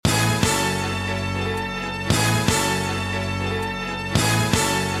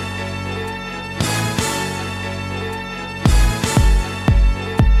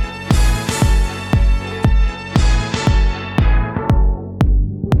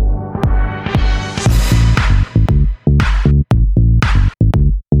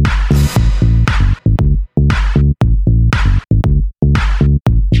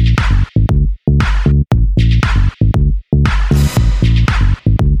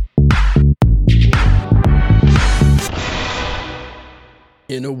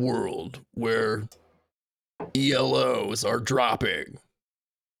In a world where ELOs are dropping.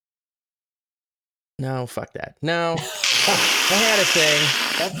 No, fuck that. No. I had a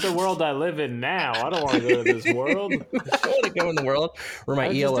thing. That's the world I live in now. I don't want to go to this world. I want to go in the world where my I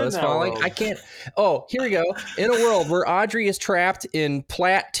was just ELO in is that falling. world. I can't. Oh, here we go. In a world where Audrey is trapped in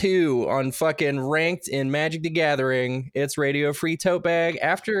Plat 2 on fucking ranked in Magic the Gathering, it's Radio Free Tote Bag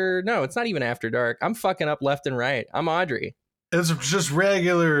after. No, it's not even after dark. I'm fucking up left and right. I'm Audrey. It's just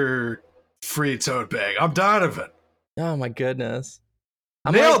regular free tote bag. I'm Donovan. Oh my goodness.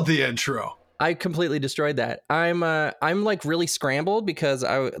 Nailed the intro. I completely destroyed that. I'm like really scrambled because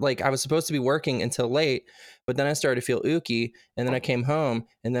I was supposed to be working until late, but then I started to feel ooky, and then I came home,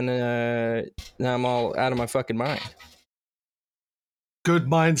 and then now I'm all out of my fucking mind. Good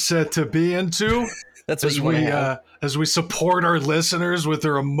mindset to be into. That's what you want to have. As we support our listeners with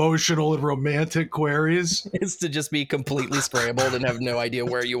their emotional and romantic queries. Is to just be completely scrambled and have no idea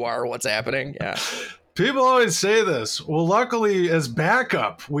where you are or what's happening. Yeah. People always say this. Well, luckily, as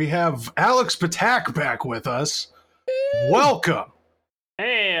backup, we have Alex Patak back with us. Welcome.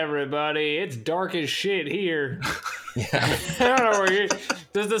 Hey, everybody. It's dark as shit here. Yeah. I don't know where you...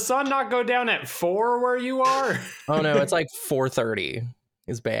 Does the sun not go down at 4 where you are? Oh, no. It's like 4:30.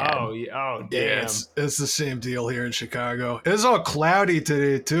 It's bad. Oh, damn. Yeah, it's the same deal here in Chicago. It's all cloudy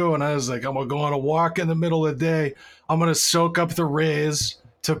today, too, and I was like, I'm going to go on a walk in the middle of the day. I'm going to soak up the rays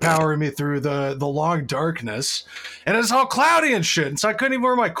to power me through the long darkness. And it's all cloudy and shit. And so I couldn't even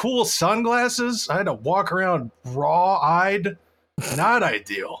wear my cool sunglasses. I had to walk around raw-eyed. Not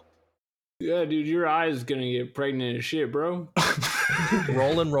ideal. Yeah, dude, your eye's going to get pregnant as shit, bro.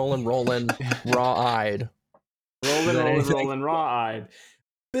 Rolling, raw-eyed. Rolling, raw-eyed.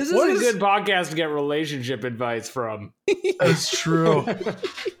 This is a good podcast to get relationship advice from. That's true.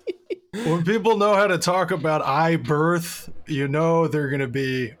 When people know how to talk about eye birth, you know they're going to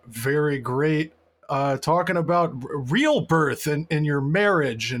be very great talking about real birth in your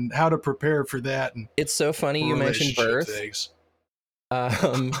marriage and how to prepare for that. And it's so funny you mentioned birth. Things. I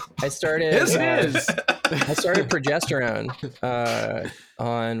started. I started progesterone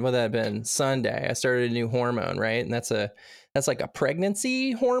on what that had been Sunday. I started a new hormone, right? And that's like a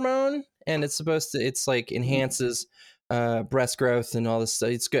pregnancy hormone, and it's like enhances breast growth and all this stuff.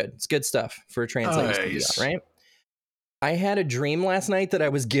 It's good. It's good stuff for trans ladies to do that, right? I had a dream last night that I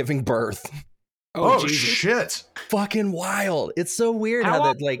was giving birth. Oh shit! Fucking wild! It's so weird how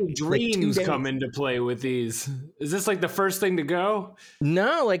that like dreams come into play with these. Is this like the first thing to go?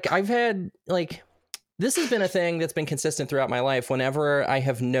 No, like I've had like this has been a thing that's been consistent throughout my life. Whenever I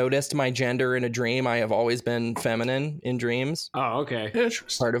have noticed my gender in a dream, I have always been feminine in dreams. Oh, okay.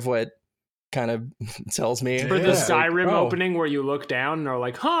 Part of what kind of tells me for the Skyrim opening where you look down and are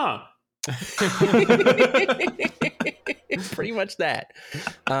like, huh? Pretty much that.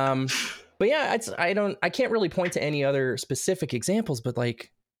 But yeah, I can't really point to any other specific examples, but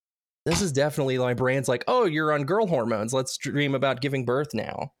like, this is definitely my brain's like, oh, you're on girl hormones. Let's dream about giving birth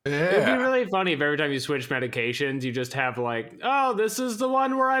now. Yeah. It'd be really funny if every time you switch medications, you just have like, oh, this is the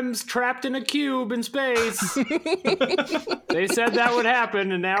one where I'm trapped in a cube in space. They said that would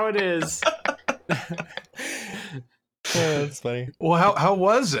happen, and now it is. That's funny. Well, how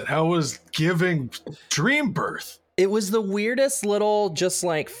was it? How was giving dream birth? It was the weirdest little just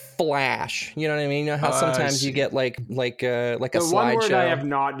like flash. You know what I mean? You know how sometimes you get like a slideshow. The one word I have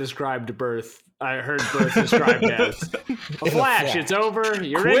not described birth. I heard birth described as a flash. It's over.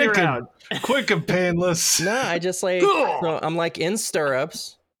 You're in, you're out. Quick and painless. No, I just like so I'm like in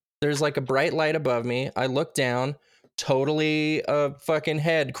stirrups. There's like a bright light above me. I look down. Totally a fucking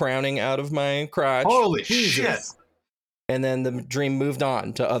head crowning out of my crotch. Holy shit. And then the dream moved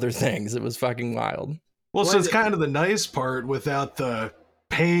on to other things. It was fucking wild. Well, so it's kind of the nice part without the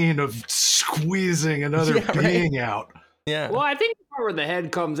pain of squeezing another being out. Yeah. Well, I think the part where the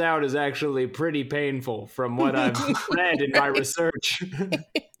head comes out is actually pretty painful from what I've read in my research.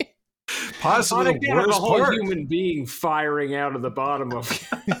 Possibly the worst a whole part. human being firing out of the bottom of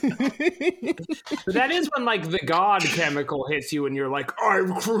you. But that is when like the god chemical hits you and you're like,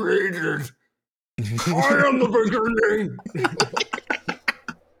 I'm created. I am the beginning.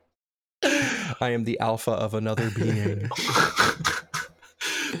 I am the alpha of another being.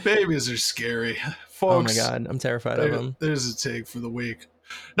 Babies are scary. Folks, oh my god, I'm terrified of them. There's a take for the week.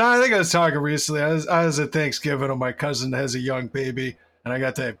 No, I think I was talking recently. I was at Thanksgiving and my cousin has a young baby, and I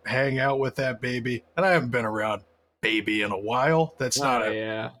got to hang out with that baby. And I haven't been around baby in a while. That's not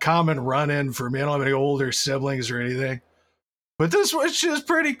a common run-in for me. I don't have any older siblings or anything. But this one, she's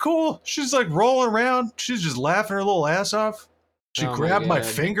pretty cool. She's like rolling around. She's just laughing her little ass off. She grabbed my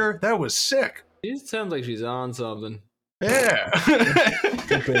finger. That was sick. It sounds like she's on something. Yeah.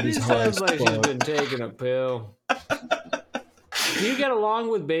 She sounds like she's been taking a pill. Do you get along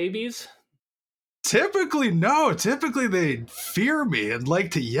with babies? Typically, no. Typically, they fear me and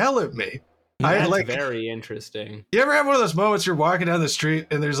like to yell at me. That's very interesting. You ever have one of those moments you're walking down the street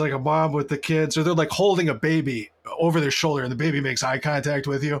and there's like a mom with the kids, or they're like holding a baby over their shoulder and the baby makes eye contact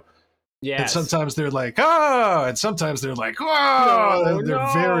with you? Yeah. And sometimes they're like, oh, and sometimes they're like, oh, no, they're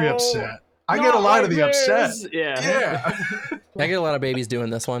very upset. I get a lot of the upset. Yeah. I get a lot of babies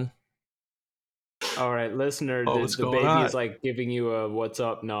doing this one. All right, listener, the baby is like giving you a what's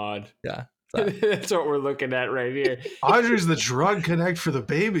up nod. Yeah. That's what we're looking at right here. Audrey's the drug connect for the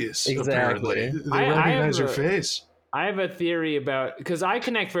babies. Exactly. Apparently. They recognize your face. I have a theory about, because I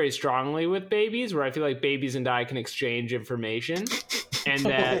connect very strongly with babies, where I feel like babies and I can exchange information, and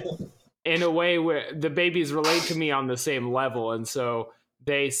that in a way where the babies relate to me on the same level, and so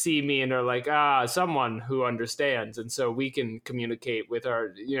they see me and are like, someone who understands, and so we can communicate with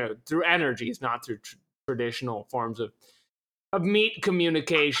our, through energies, not through traditional forms of meat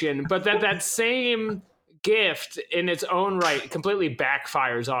communication, but that same gift in its own right completely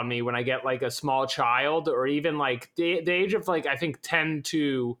backfires on me when I get like a small child, or even like the age of like, I think 10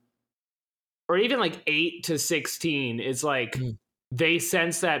 to, or even like 8 to 16 is like, they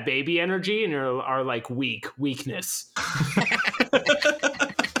sense that baby energy and are like weakness.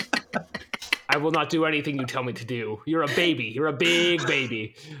 I will not do anything you tell me to do. You're a baby. You're a big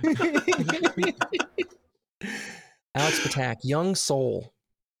baby. Alex Patak, young soul.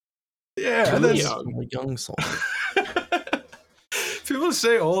 Yeah, young soul. People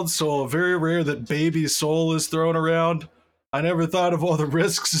say old soul. Very rare that baby soul is thrown around. I never thought of all the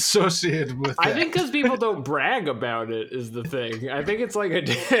risks associated with that. I think because people don't brag about it is the thing. I think it's like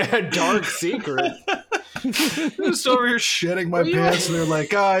a dark secret. Just over here shitting my pants, and they're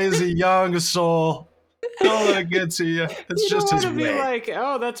like, he's a young soul. Don't let it get to you. It's just his way. Be like,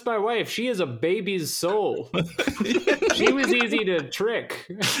 oh, that's my wife. She is a baby's soul. She was easy to trick.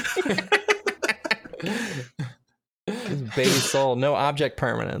 Baby soul, no object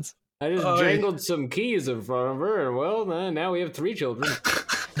permanence. I just jangled some keys in front of her, and well, now we have 3 children.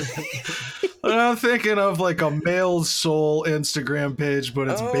 I'm thinking of like a male soul Instagram page, but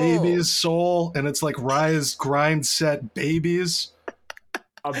it's baby's soul, and it's like Rise Grind Set Babies.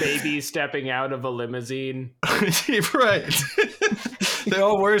 A baby stepping out of a limousine. Right. They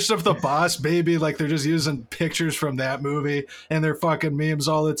all worship the Boss Baby like they're just using pictures from that movie, and they're fucking memes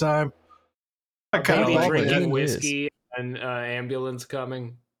all the time. I kind of like drinking whiskey and ambulance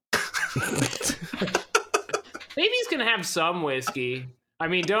coming. Baby's gonna have some whiskey. I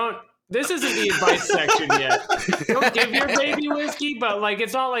mean, this isn't the advice section yet. Don't give your baby whiskey, but like,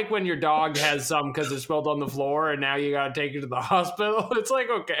 it's not like when your dog has some because it spilled on the floor and now you gotta take it to the hospital. It's like,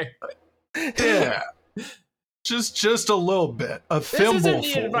 okay. Yeah. Just a little bit. A thimbleful.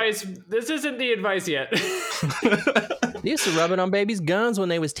 This isn't the advice yet. They used to rub it on babies' guns when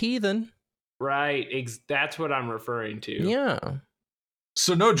they was teething. Right. That's what I'm referring to. Yeah.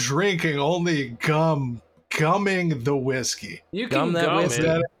 So no drinking, only gumming the whiskey. You can gum whiskey.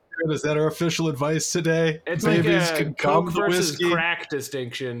 Is that our official advice today? It's babies like a can Coke versus crack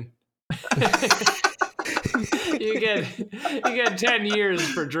distinction. you get 10 years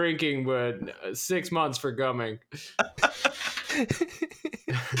for drinking, but 6 months for gumming.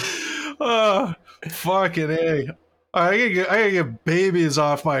 Oh, fucking A. I gotta get babies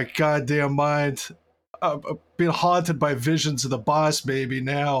off my goddamn mind. I'm being haunted by visions of the Boss Baby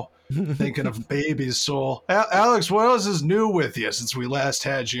now. Thinking of baby's soul. Alex, what else is new with you since we last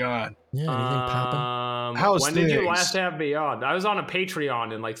had you on? Yeah, anything popping? When did you last have me on? I was on a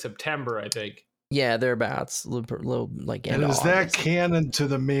Patreon in like September, I think. Yeah, thereabouts. Little like. And is that canon to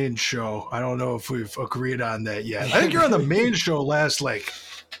the main show? I don't know if we've agreed on that yet. I think you're on the main show last like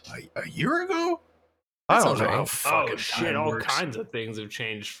a year ago. I don't know. Oh shit! All kinds of things have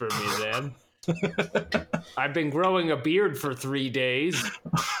changed for me then. I've been growing a beard for 3 days.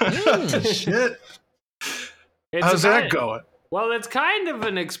 Shit. How's that going? Well, it's kind of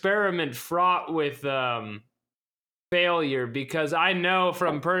an experiment fraught with failure, because I know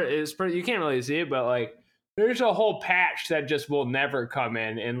from you can't really see it, but like there's a whole patch that just will never come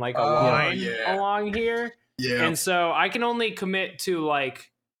in like a line along here. Yeah. And so I can only commit to like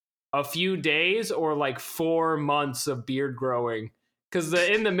a few days or like 4 months of beard growing. Because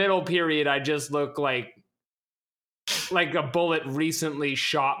in the middle period, I just look like a bullet recently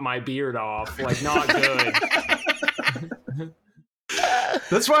shot my beard off. Like, not good.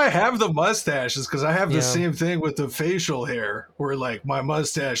 That's why I have the mustaches, because I have the same thing with the facial hair, where like my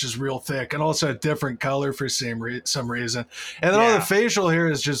mustache is real thick and also a different color for some reason. And then all the facial hair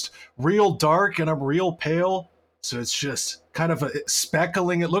is just real dark and I'm real pale. So it's just kind of a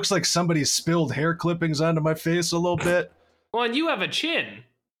speckling. It looks like somebody spilled hair clippings onto my face a little bit. Well, and you have a chin.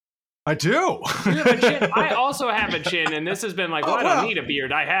 I do. You have a chin. I also have a chin, and this has been like, well, I don't need a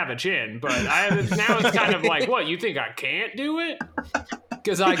beard. I have a chin, but now it's kind of like, what, you think I can't do it?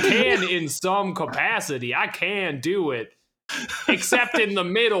 Because I can in some capacity. I can do it, except in the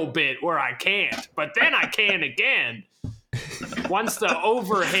middle bit where I can't. But then I can again. Once the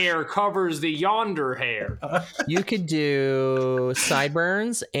over hair covers the yonder hair. You could do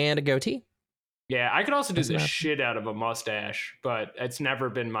sideburns and a goatee. Yeah, I could also do the shit out of a mustache, but it's never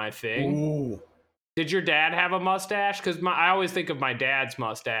been my thing. Ooh. Did your dad have a mustache? Because I always think of my dad's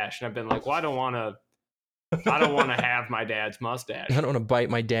mustache, and I've been like, well, I don't want to have my dad's mustache. I don't want to bite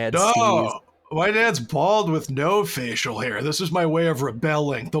my dad's No, steez. my dad's bald with no facial hair. This is my way of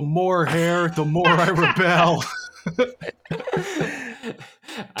rebelling. The more hair, the more I rebel.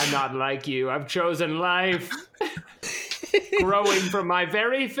 I'm not like you. I've chosen life. Growing from my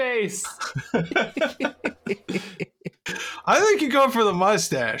very face. I think you go for the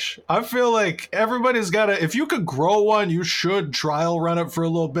mustache. I feel like everybody's got to, if you could grow one, you should trial run it for a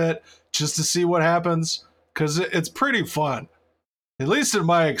little bit just to see what happens, because it's pretty fun. At least in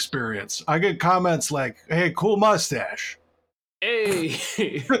my experience. I get comments like, hey, cool mustache. Hey.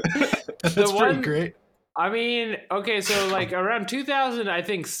 That's pretty great. I mean, okay, so like around 2000, I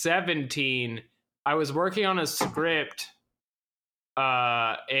think 17, I was working on a script,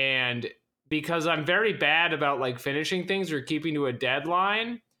 and because I'm very bad about like finishing things or keeping to a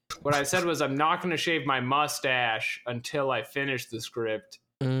deadline, what I said was I'm not going to shave my mustache until I finish the script.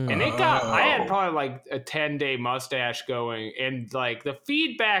 And I had probably like a 10-day mustache going, and like the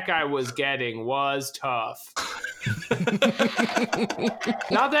feedback I was getting was tough.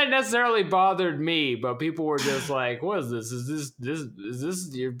 Not that it necessarily bothered me, but people were just like, what is this? Is this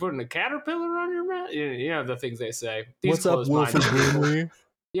you're putting a caterpillar on your mouth? You know the things they say. What's up, Wilford Brimley?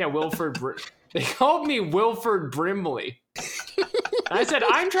 Yeah, they called me Wilford Brimley. I said,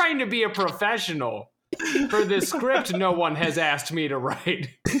 I'm trying to be a professional. For this script, no one has asked me to write.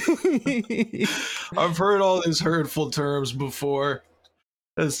 I've heard all these hurtful terms before.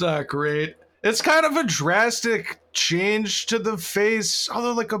 It's not great. It's kind of a drastic change to the face,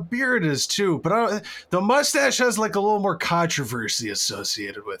 although like a beard is too. But the mustache has like a little more controversy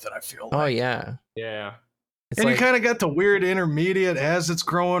associated with it, I feel like. Oh, yeah. Yeah. And you kind of got the weird intermediate as it's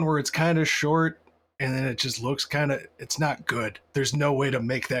growing where it's kind of short. And then it just looks kind of, it's not good. There's no way to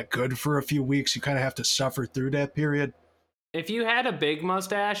make that good for a few weeks. You kind of have to suffer through that period. If you had a big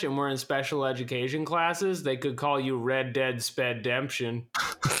mustache and were in special education classes, they could call you Red Dead Spedemption.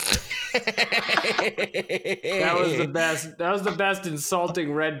 That was the best. That was the best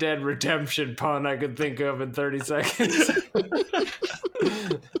insulting Red Dead Redemption pun I could think of in 30 seconds.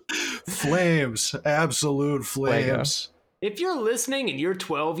 Flames. Absolute flames. If you're listening and you're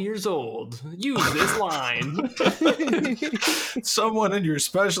 12 years old, use this line. Someone in your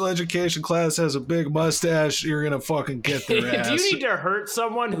special education class has a big mustache, you're gonna fucking get their ass. Do you need to hurt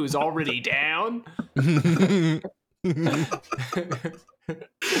someone who's already down?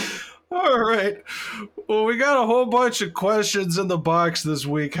 All right. Well, we got a whole bunch of questions in the box this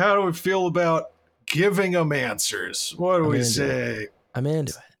week. How do we feel about giving them answers? What do we say? I'm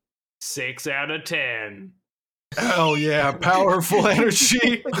into it. 6 out of 10. Hell yeah, powerful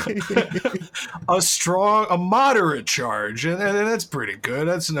energy. A moderate charge, and that's pretty good.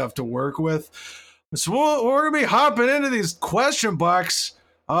 That's enough to work with. So we're going to be hopping into these question box.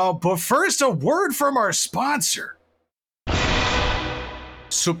 But first, a word from our sponsor.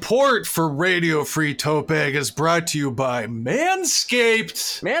 Support for Radio Free Topag is brought to you by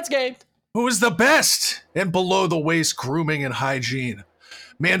Manscaped. Manscaped. Who is the best in below-the-waist grooming and hygiene.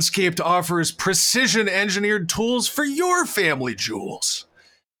 Manscaped offers precision-engineered tools for your family jewels.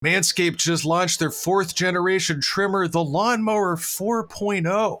 Manscaped just launched their 4th-generation trimmer, the Lawnmower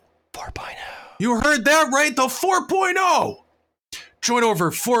 4.0. 4.0. You heard that right, the 4.0! Join over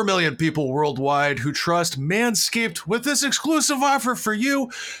 4 million people worldwide who trust Manscaped with this exclusive offer for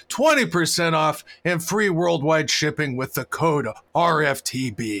you, 20% off and free worldwide shipping with the code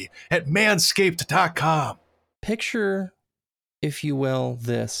RFTB at manscaped.com. Picture, if you will,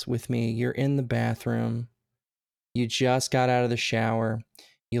 this with me. You're in the bathroom. You just got out of the shower.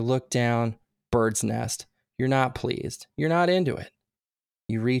 You look down, bird's nest. You're not pleased. You're not into it.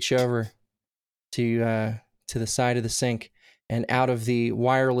 You reach over to the side of the sink, and out of the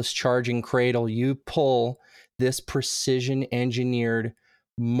wireless charging cradle, you pull this precision-engineered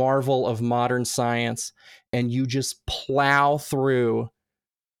marvel of modern science, and you just plow through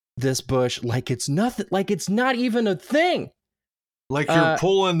this bush like it's nothing, like it's not even a thing. Like you're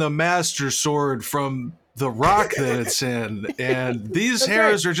pulling the Master Sword from the rock that it's in, and these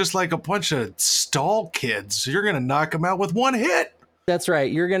hairs are just like a bunch of stall kids. You're gonna knock them out with one hit. That's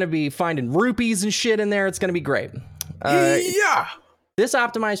right. You're gonna be finding rupees and shit in there. It's gonna be great. Yeah. This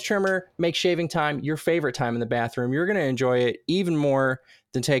optimized trimmer makes shaving time your favorite time in the bathroom. You're gonna enjoy it even more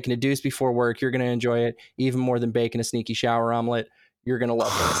than taking a deuce before work. You're gonna enjoy it even more than baking a sneaky shower omelet. You're gonna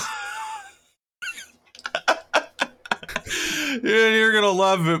love this. You're gonna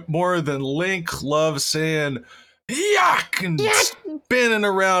love it more than Link loves saying "yuck" and spinning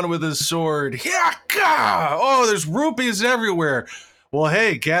around with his sword. Yuck! Oh, there's rupees everywhere. Well,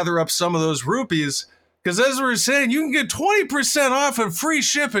 hey, gather up some of those rupees, because as we were saying, you can get 20% off and free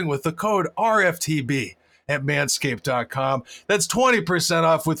shipping with the code RFTB at manscaped.com. That's 20%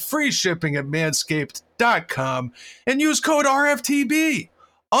 off with free shipping at manscaped.com, and use code RFTB.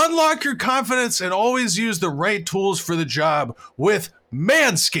 Unlock your confidence and always use the right tools for the job with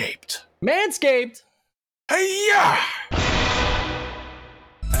Manscaped. Manscaped. Hey-ya!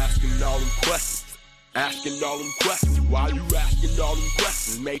 Asking all them questions. Asking all them questions. Why you asking all them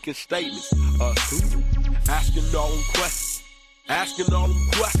questions? Making statements. Who? Asking all them questions. Asking all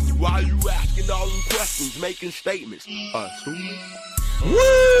them questions. Why you asking all them questions? Making statements. Who? Woo!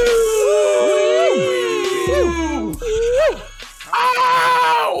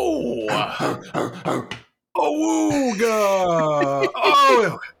 Ow! Awooga!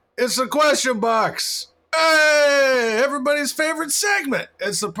 Oh, it's the question box. Hey, everybody's favorite segment.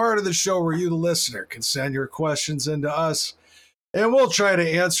 It's the part of the show where you, the listener, can send your questions into us, and we'll try to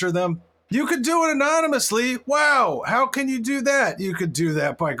answer them. You could do it anonymously. Wow, how can you do that? You could do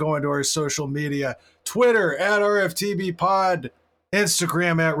that by going to our social media, Twitter at RFTBpod,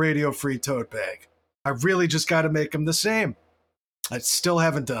 Instagram at Radio Free Tote Bag. I really just got to make them the same. I still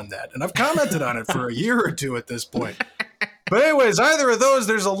haven't done that, and I've commented on it for a year or two at this point. But anyways, either of those,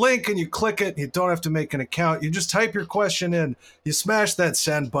 there's a link, and you click it. You don't have to make an account. You just type your question in. You smash that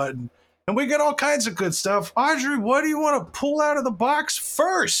send button, and we get all kinds of good stuff. Audrey, what do you want to pull out of the box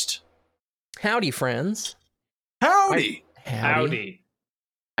first? Howdy, friends. Howdy. Howdy.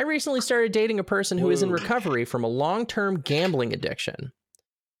 I recently started dating a person who is in recovery from a long-term gambling addiction.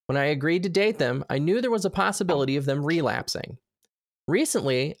 When I agreed to date them, I knew there was a possibility of them relapsing.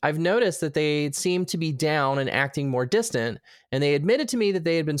 Recently, I've noticed that they seemed to be down and acting more distant, and they admitted to me that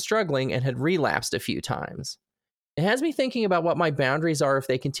they had been struggling and had relapsed a few times. It has me thinking about what my boundaries are if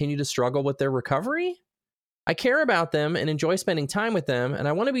they continue to struggle with their recovery. I care about them and enjoy spending time with them, and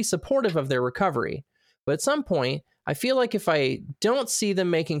I want to be supportive of their recovery. But at some point, I feel like if I don't see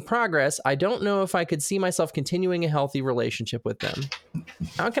them making progress, I don't know if I could see myself continuing a healthy relationship with them.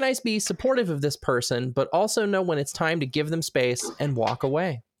 How can I be supportive of this person, but also know when it's time to give them space and walk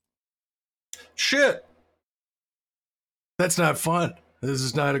away? Shit. That's not fun. This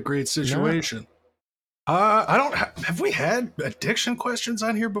is not a great situation. No. Have we had addiction questions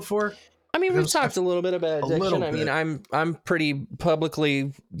on here before? I mean, we've talked a little bit about addiction. I mean, I'm pretty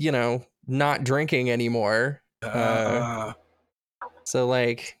publicly, not drinking anymore. So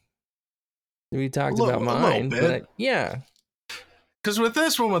like we talked about mine, but yeah. Because with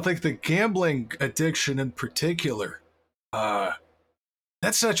this one, with like the gambling addiction in particular,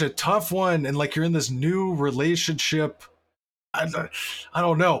 that's such a tough one, and like you're in this new relationship. I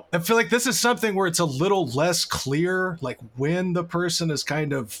don't know. I feel like this is something where it's a little less clear, like when the person is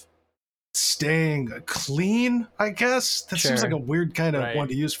kind of staying clean, I guess. That seems like a weird kind of one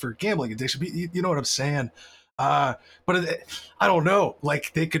to use for gambling addiction. You know what I'm saying? But I don't know.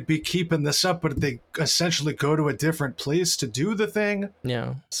 Like they could be keeping this up, but they essentially go to a different place to do the thing.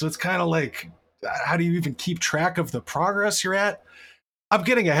 Yeah. So it's kind of like, how do you even keep track of the progress you're at? I'm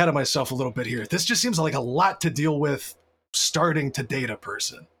getting ahead of myself a little bit here. This just seems like a lot to deal with starting to date a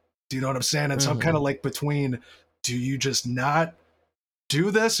person. Do you know what I'm saying? And so I'm kind of like between, do you just not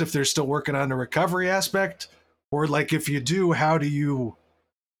do this if they're still working on the recovery aspect? Or like if you do, how do you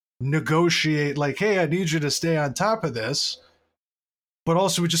negotiate like, hey, I need you to stay on top of this, but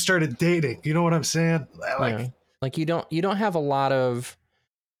also we just started dating. You know what I'm saying? Like you don't have a lot of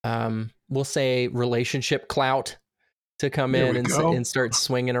we'll say relationship clout to come in and start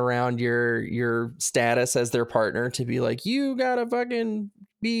swinging around your status as their partner to be like, you gotta fucking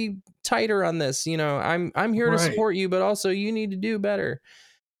be tighter on this, I'm here to support you, but also you need to do better.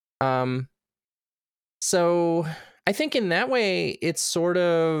 So I think in that way, it's sort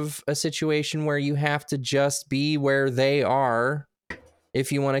of a situation where you have to just be where they are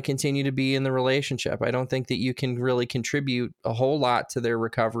if you want to continue to be in the relationship. I don't think that you can really contribute a whole lot to their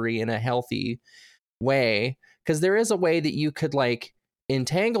recovery in a healthy way, because there is a way that you could like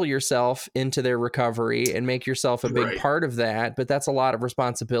entangle yourself into their recovery and make yourself a big part of that. But that's a lot of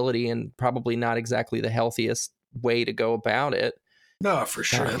responsibility and probably not exactly the healthiest way to go about it. No, for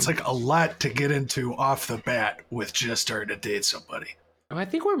sure. It's like a lot to get into off the bat with just starting to date somebody. I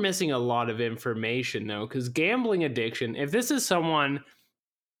think we're missing a lot of information though, because gambling addiction, if this is someone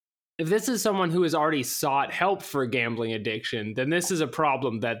who has already sought help for gambling addiction, then this is a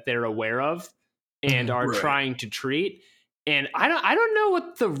problem that they're aware of and are trying to treat. And I don't know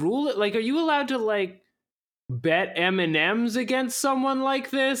what the rule, like, are you allowed to like bet M&Ms against someone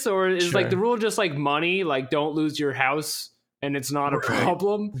like this? Or is like the rule just like money, like don't lose your house and it's not a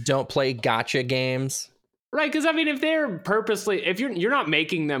problem? Don't play gotcha games. Right, because I mean, if they're purposely, if you're not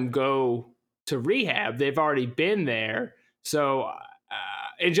making them go to rehab, they've already been there. So,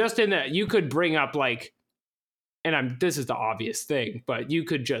 and just in that, you could bring up like, and this is the obvious thing, but you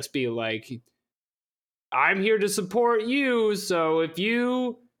could just be like, I'm here to support you. So if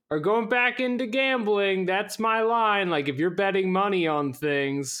you are going back into gambling, that's my line. Like if you're betting money on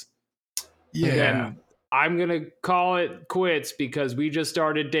things, then I'm going to call it quits because we just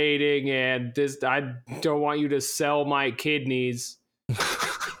started dating and I don't want you to sell my kidneys.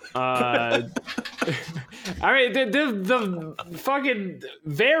 I mean, the fucking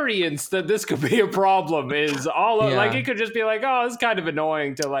variance that this could be a problem is all like, it could just be like, oh, it's kind of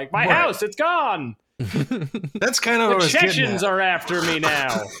annoying to like my house, it's gone. That's kind of the Chechens are after me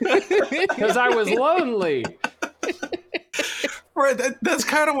now because I was lonely. Right, that's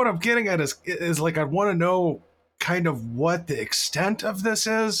kind of what I'm getting at is like I want to know kind of what the extent of this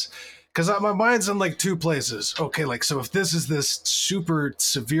is, because my mind's in like two places. Okay, like so if this is this super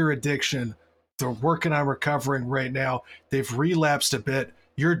severe addiction, they're working on recovering right now, they've relapsed a bit,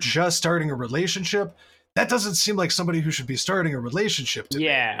 you're just starting a relationship, that doesn't seem like somebody who should be starting a relationship to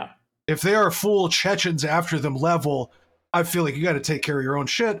me. If they are full Chechens after them level, I feel like you got to take care of your own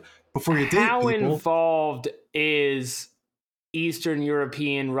shit before you date people. How involved is Eastern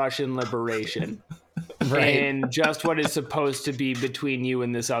European Russian liberation and just what is supposed to be between you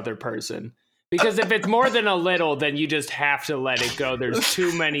and this other person? Because if it's more than a little, then you just have to let it go. There's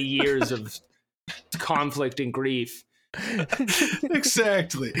too many years of conflict and grief.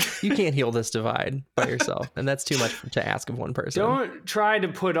 Exactly. You can't heal this divide by yourself, and that's too much to ask of one person. Don't try to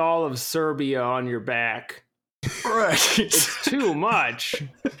put all of Serbia on your back. Right. It's too much.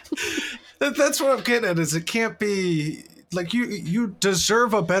 That's what I'm getting at, is it can't be like you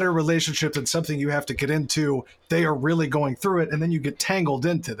deserve a better relationship than something you have to get into. They are really going through it, and then you get tangled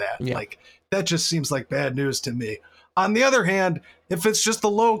into that. Like that just seems like bad news to me. On the other hand, if it's just the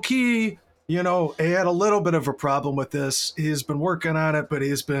low key, you know, he had a little bit of a problem with this. He's been working on it, but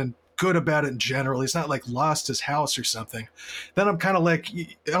he's been good about it in general. He's not like lost his house or something. Then I'm kind of like,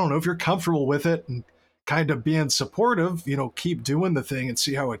 I don't know, if you're comfortable with it and kind of being supportive, you know, keep doing the thing and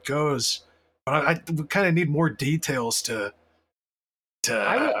see how it goes. But I kind of need more details to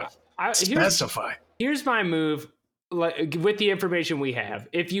specify. Here's my move, like with the information we have.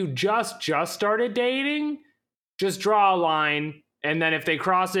 If you just started dating, just draw a line. And then if they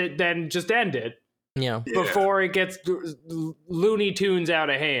cross it, then just end it. Before it gets Looney Tunes out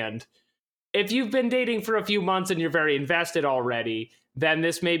of hand. If you've been dating for a few months and you're very invested already, then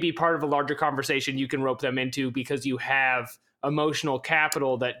this may be part of a larger conversation you can rope them into because you have emotional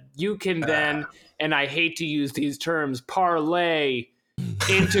capital that you can then, and I hate to use these terms, parlay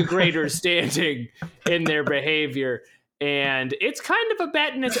into greater standing in their behavior. And it's kind of a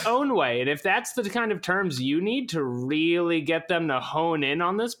bet in its own way. And if that's the kind of terms you need to really get them to hone in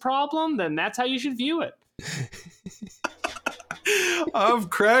on this problem, then that's how you should view it. I'm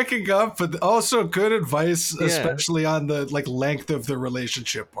cracking up, but also good advice, especially on the like length of the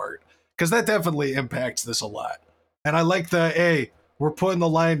relationship part, because that definitely impacts this a lot. And I like the, hey, we're putting the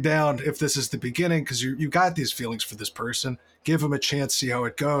line down if this is the beginning, because you got these feelings for this person. Give them a chance, see how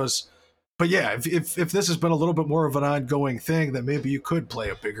it goes. But yeah, if this has been a little bit more of an ongoing thing, then maybe you could play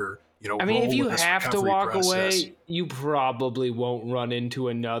a bigger, you know, I mean, role if you in this have to walk process. away, you probably won't run into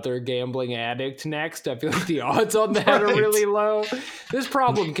another gambling addict next. I feel like the odds on that are really low. This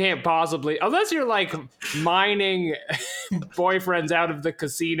problem can't possibly, unless you're like mining boyfriends out of the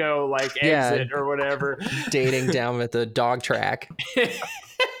casino, like exit or whatever. Dating down at the dog track.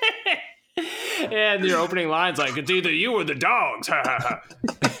 And your opening line's like, it's either you or the dogs.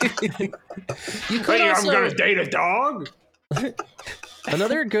 You could I'm going to date a dog?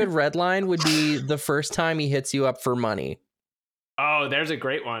 Another good red line would be the first time he hits you up for money. Oh, there's a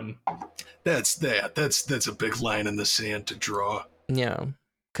great one. That's a big line in the sand to draw. Yeah.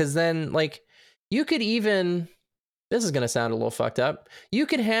 Because then, like, you could even, this is going to sound a little fucked up, you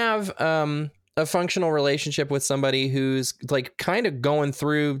could have a a functional relationship with somebody who's like kind of going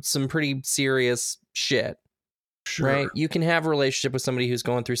through some pretty serious shit, Sure. right? You can have a relationship with somebody who's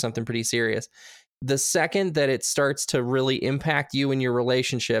going through something pretty serious. The second that it starts to really impact you in your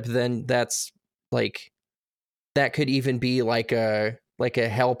relationship, then that's like, that could even be like a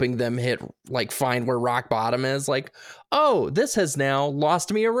helping them find where rock bottom is. Like, oh, this has now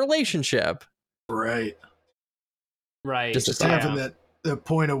lost me a relationship. Right. Right. Just having that the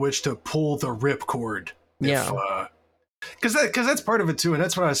point at which to pull the ripcord. Yeah. Because that's part of it too, and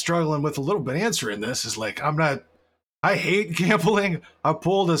that's what I was struggling with a little bit answering this. Is like I hate gambling. I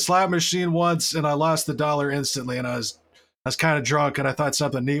pulled a slot machine once and I lost the dollar instantly, and I was kind of drunk and I thought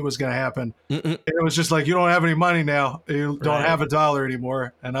something neat was going to happen. And it was just like, you don't have any money now. You don't have a dollar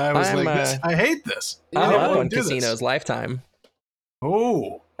anymore. And I was I hate this. I won casinos lifetime.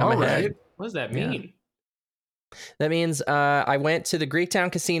 Oh, all right. What does that mean? Yeah. That means I went to the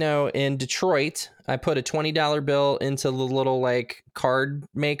Greektown Casino in Detroit. I put a $20 bill into the little like card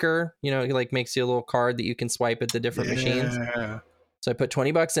maker. You know, it like makes you a little card that you can swipe at the different machines. So I put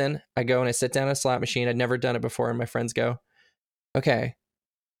 $20 in. I go and I sit down at a slot machine. I'd never done it before, and my friends go, "Okay,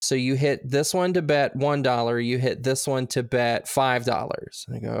 so you hit this one to bet $1. You hit this one to bet $5."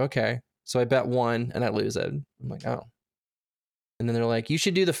 And I go, "Okay." So I bet 1 and I lose it. I'm like, "Oh." And then they're like, "You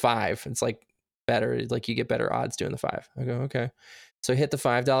should do the 5. It's like better, like you get better odds doing the 5. I go, "Okay." So I hit the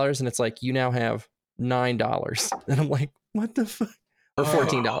 $5 and it's like, you now have $9. And I'm like, what the fuck? Or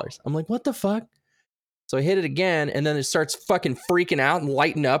 $14. I'm like, what the fuck? So I hit it again, and then it starts fucking freaking out and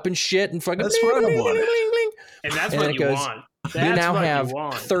lighting up and shit and fucking. That's what I wanted. And that's what you want. You now have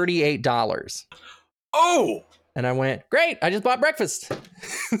 $38. Oh. And I went, great, I just bought breakfast.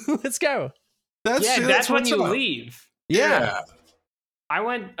 Let's go. That's when you leave. Yeah. I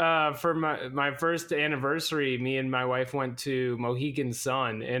went for my first anniversary. Me and my wife went to Mohegan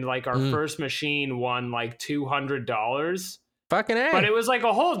Sun, and like our first machine won like $200. Fucking A. But it was like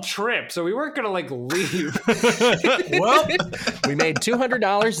a whole trip, so we weren't gonna like leave. Well, we made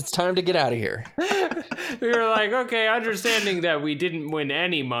 $200. It's time to get out of here. We were like, okay, understanding that we didn't win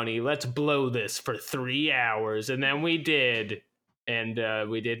any money, let's blow this for 3 hours, and then we did. And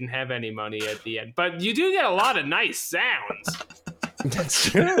we didn't have any money at the end. But you do get a lot of nice sounds. That's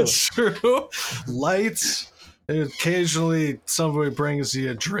true. That's true. Lights. And occasionally somebody brings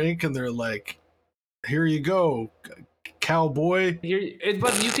you a drink and they're like, here you go, cowboy.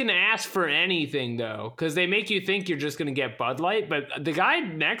 But you can ask for anything, though, because they make you think you're just going to get Bud Light. But the guy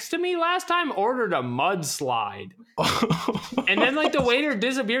next to me last time ordered a mudslide. And then like the waiter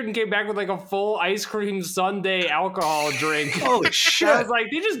disappeared and came back with like a full ice cream sundae alcohol drink. Holy shit. I was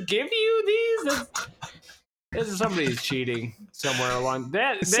like, they just give you these? This is somebody's cheating somewhere along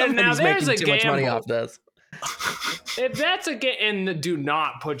that. Somebody's now there's making a too much money off this. If that's a and do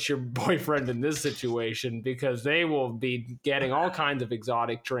not put your boyfriend in this situation, because they will be getting all kinds of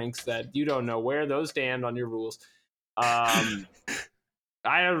exotic drinks that you don't know where those stand on your rules. I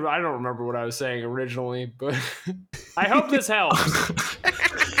don't remember what I was saying originally, but I hope this helps.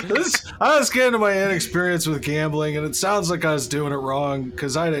 I was getting to my inexperience with gambling, and it sounds like I was doing it wrong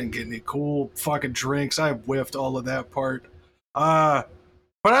because I didn't get any cool fucking drinks. I whiffed all of that part. But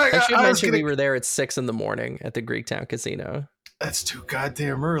I should mention we were there at 6 a.m. at the Greektown Casino. That's too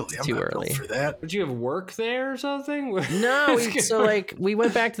goddamn early. I'm not built for that. Would you have work there or something? No, so like we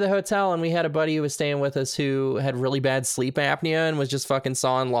went back to the hotel and we had a buddy who was staying with us who had really bad sleep apnea and was just fucking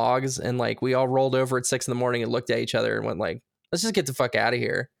sawing logs, and like we all rolled over at 6 a.m. and looked at each other and went like, let's just get the fuck out of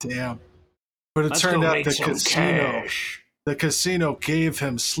here. Damn. But it turned out the casino gave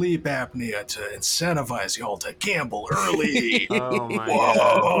him sleep apnea to incentivize y'all to gamble early. Oh my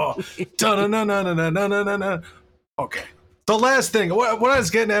god. Da-na-na-na-na-na-na-na-na. Okay. The last thing, what I was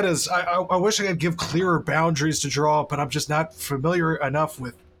getting at is I wish I could give clearer boundaries to draw, but I'm just not familiar enough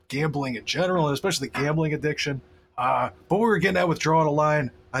with gambling in general, and especially gambling addiction. But we were getting at with drawing a line.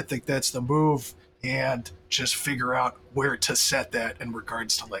 I think that's the move, and just figure out where to set that in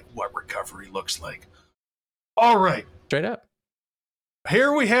regards to like what recovery looks like. All right. Straight up.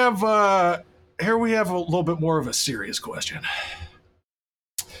 Here we have a little bit more of a serious question.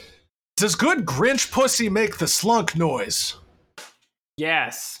 Does good Grinch pussy make the slunk noise?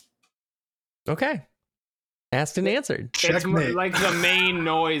 Yes. Okay. Asked and answered. Checkmate. It's like the main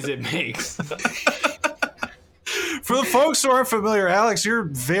noise it makes. For the folks who aren't familiar, Alex, you're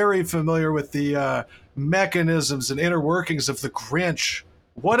very familiar with the mechanisms and inner workings of the Grinch.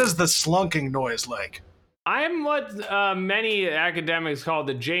 What is the slunking noise like? I'm what many academics call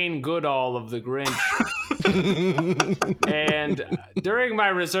the Jane Goodall of the Grinch. And during my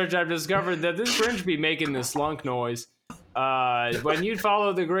research, I've discovered that this Grinch be making the slunk noise. when you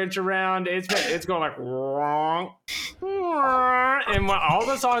follow the Grinch around, it's going like, and all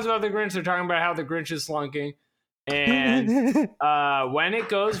the songs about the Grinch are talking about how the Grinch is slunking. And when it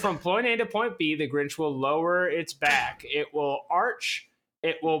goes from point A to point B, the Grinch will lower its back. It will arch.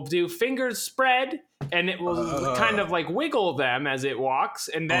 It will do fingers spread, and it will kind of like wiggle them as it walks,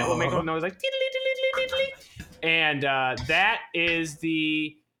 and that will make a noise like and that is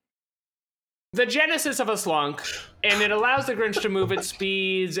the genesis of a slunk, and it allows the Grinch to move at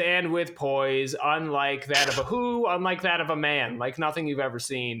speeds and with poise, unlike that of a who, unlike that of a man, like nothing you've ever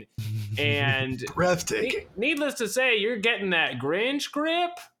seen. And breathtaking. Needless to say, you're getting that Grinch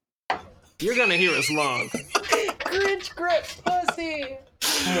grip. You're gonna hear a slunk. Grinch grip pussy.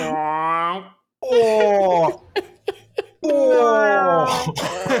 Oh.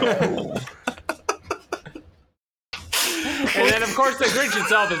 And then, of course, the Grinch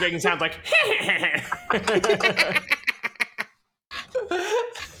itself is making sounds like.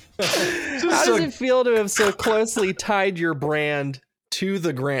 How does it feel to have so closely tied your brand to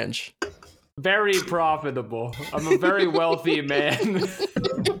the Grinch? Very profitable. I'm a very wealthy man.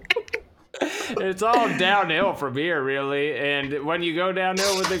 It's all downhill from here, really. And when you go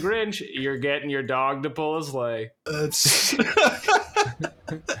downhill with the Grinch, you're getting your dog to pull a sleigh. That's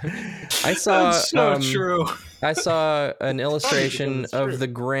I saw that's so true. I saw an illustration of the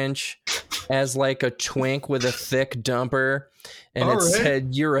Grinch as like a twink with a thick dumper, and All it right.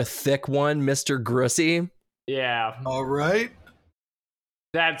 said, "You're a thick one, Mr. Grussy." Yeah, All right.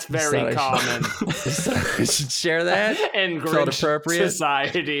 that's very common I should share that. in Felt Grinch appropriate.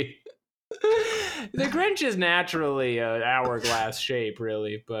 society. The Grinch is naturally an hourglass shape,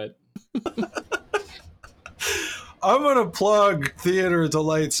 really, but I'm going to plug Theater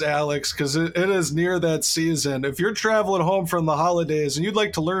Delights, Alex, because it is near that season. If you're traveling home from the holidays and you'd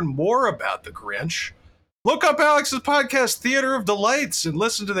like to learn more about the Grinch, look up Alex's podcast, Theater of Delights, and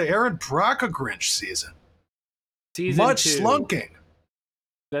listen to the Aaron Brocka Grinch season. season Much 2. slunking.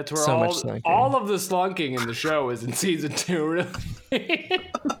 That's where So much slunking. all of the slunking in the show is in season 2, really.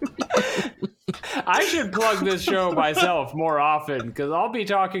 I should plug this show myself more often, because I'll be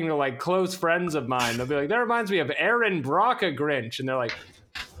talking to like close friends of mine. They'll be like, that reminds me of Aaron Brocka Grinch. And they're like,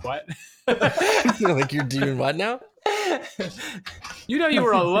 what? Like, you're doing what now? You know, you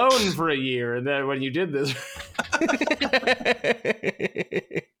were alone for a year, and then when you did this.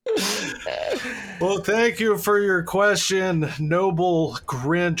 Well, thank you for your question, noble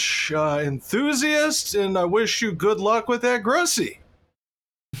Grinch enthusiast, and I wish you good luck with that Grussy.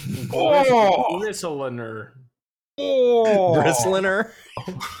 Oh! Gristliner. Oh! Bristliner.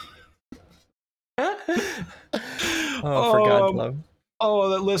 Oh, for God's love. Oh,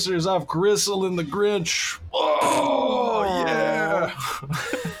 that listeners off Gristle and the Grinch. Oh, yeah.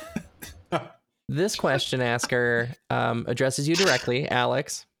 This question asker addresses you directly,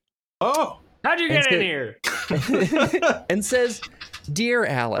 Alex, Oh. How'd you get in here? and says, "Dear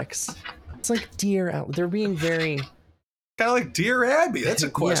Alex." It's like, "Dear Alex." They're being very... Kind of like Dear Abby. That's a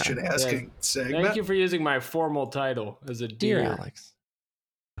question asking Yeah. segment. Thank you for using my formal title as a Dear dear. Alex.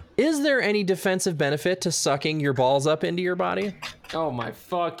 Is there any defensive benefit to sucking your balls up into your body? Oh my,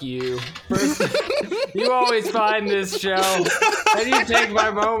 fuck you. First, you always find this show, and you take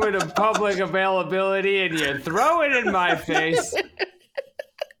my moment of public availability and you throw it in my face.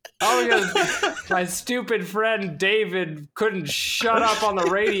 All because my stupid friend David couldn't shut up on the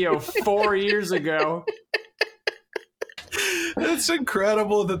radio 4 years ago. It's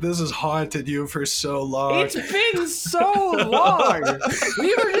incredible that this has haunted you for so long. It's been so long.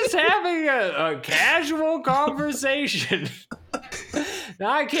 We were just having a casual conversation.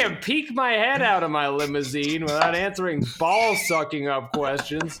 Now I can't peek my head out of my limousine without answering ball-sucking up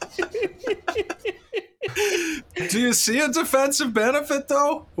questions. Do you see a defensive benefit,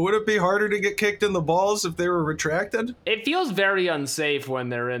 though? Would it be harder to get kicked in the balls if they were retracted? It feels very unsafe when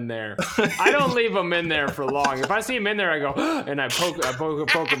they're in there. I don't leave them in there for long. If I see them in there, I go, and I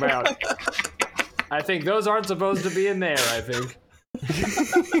poke them out. I think those aren't supposed to be in there, I think.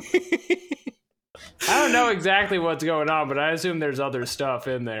 I don't know exactly what's going on, but I assume there's other stuff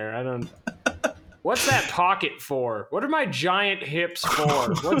in there. I don't... What's that pocket for? What are my giant hips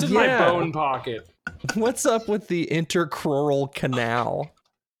for? What's in my bone pocket? What's up with the intercrural canal?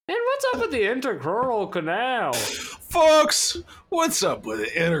 And what's up with the intercrural canal? Folks, what's up with the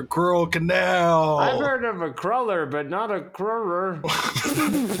intercrural canal? I've heard of a cruller, but not a cruller.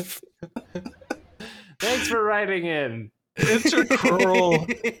 Thanks for writing in. Intercrural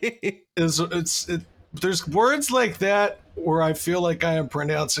there's words like that where I feel like I am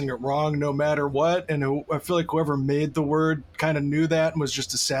pronouncing it wrong no matter what, and I feel like whoever made the word kind of knew that and was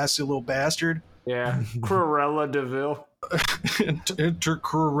just a sassy little bastard. Yeah, Cruella DeVille.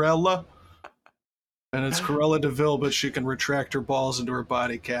 Intercorella. And it's Corella DeVille, but she can retract her balls into her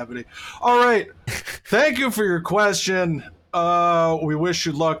body cavity. All right. Thank you for your question. We wish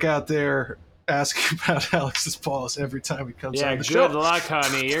you luck out there asking about Alex's balls every time he comes on the show. Good luck,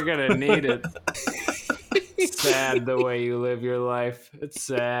 honey. You're going to need it. It's sad the way you live your life. It's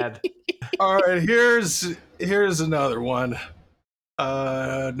sad. All right, here's another one.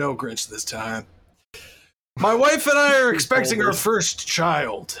 No Grinch this time. My wife and I are expecting our first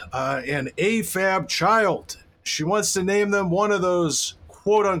child, an AFAB child. She wants to name them one of those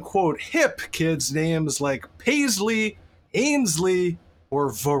quote-unquote hip kids' names like Paisley, Ainsley,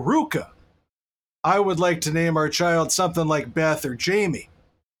 or Veruca. I would like to name our child something like Beth or Jamie.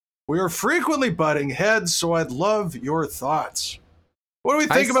 We are frequently butting heads, so I'd love your thoughts. What do we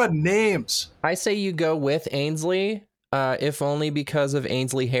think about names? I say you go with Ainsley. If only because of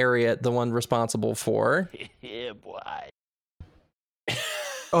Ainsley Harriott, the one responsible for. Yeah, boy.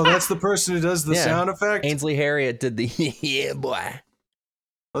 Oh, that's the person who does the sound effect? Ainsley Harriott did the yeah, boy.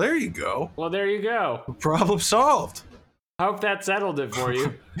 Well, there you go. Well, there you go. Problem solved. Hope that settled it for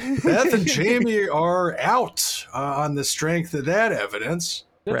you. Beth and Jamie are out on the strength of that evidence.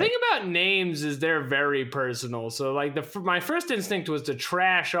 The thing about names is they're very personal. So, like, my first instinct was to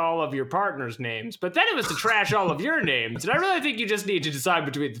trash all of your partner's names, but then it was to trash all of your names. And I really think you just need to decide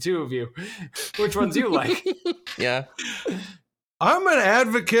between the two of you which ones you like. Yeah. I'm an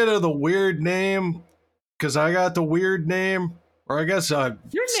advocate of the weird name because I got the weird name, or I guess a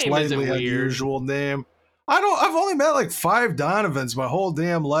your name slightly unusual name. I've only met like 5 Donovans my whole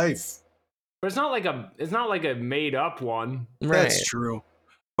damn life. But it's not like a made up one. Right. That's true.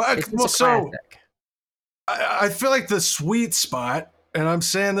 But It's I feel like the sweet spot, and I'm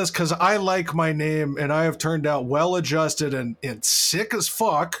saying this because I like my name and I have turned out well adjusted and sick as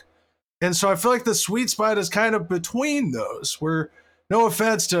fuck. And so I feel like the sweet spot is kind of between those, where no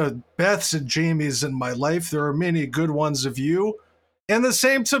offense to Beth's and Jamie's in my life, there are many good ones of you. And the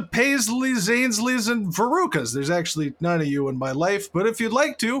same to Paisleys, Ainsleys, and Verucas. There's actually none of you in my life, but if you'd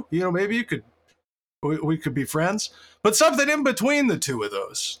like to, maybe you could, we could be friends. But something in between the two of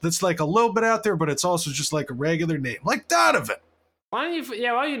those that's like a little bit out there, but it's also just like a regular name, like Donovan. Why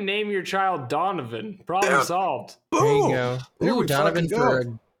don't you name your child Donovan? Problem solved. Boom. There you go. There we Donovan fucking for go.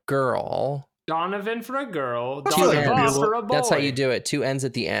 a girl. Donovan for a girl. That's Donovan what for a boy. That's how you do it. 2 N's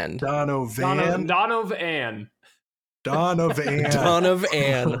at the end. Donovan. Donovan. Dawn of Anne. Dawn of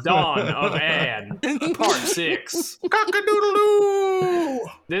Anne. Dawn of Anne. Part 6. Cock-a-doodle-doo!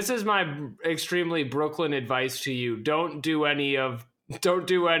 This is my extremely Brooklyn advice to you. Don't do any of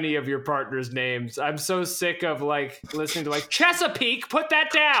your partner's names. I'm so sick of listening to Chesapeake, put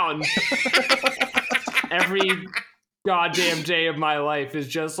that down. Every goddamn day of my life is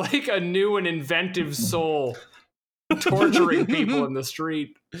just like a new and inventive soul torturing people in the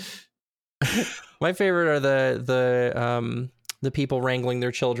street. My favorite are the people wrangling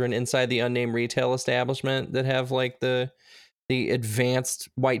their children inside the unnamed retail establishment that have like the advanced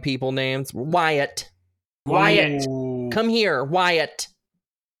white people names. Wyatt. Ooh. Come here, Wyatt.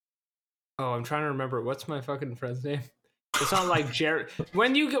 Oh, I'm trying to remember. What's my fucking friend's name? It's not like Jared.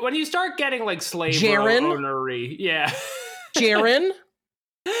 When you start getting like slave ownery, yeah. Jaren.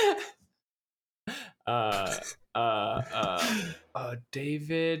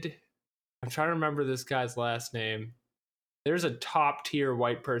 David. I'm trying to remember this guy's last name. There's a top tier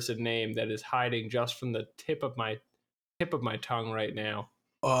white person name that is hiding just from the tip of my tongue right now.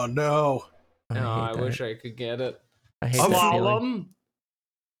 Oh no! I wish I could get it. I hate Slalom.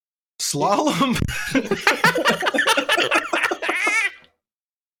 Slalom.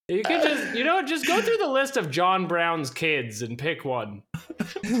 You could just go through the list of John Brown's kids and pick one.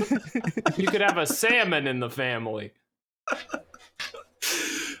 You could have a salmon in the family.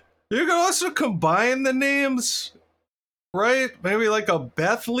 You can also combine the names, right? Maybe like a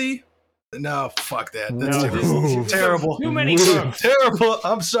Bethley. No, fuck that. That's terrible. Too many cooks. Terrible.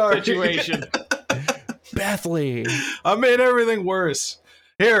 I'm sorry. Situation. Bethley. I made everything worse.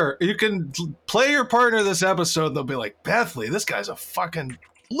 Here, you can play your partner this episode. They'll be like, Bethley, this guy's a fucking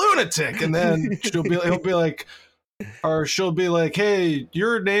lunatic. And then she'll be like, hey,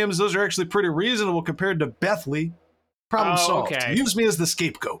 your names, those are actually pretty reasonable compared to Bethley. Problem solved. Okay. Use me as the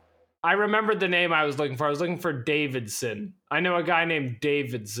scapegoat. I remembered the name I was looking for. I was looking for Davidson. I know a guy named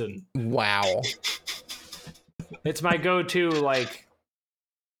Davidson. Wow. It's my go-to,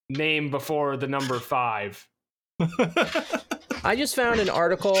 name before the number 5. I just found an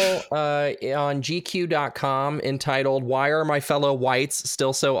article on GQ.com entitled, "Why Are My Fellow Whites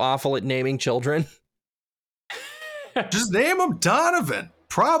Still So Awful at Naming Children?" Just name him Donovan.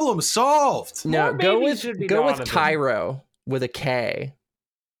 Problem solved. No, More go babies with should be Cairo Donovan. with a K.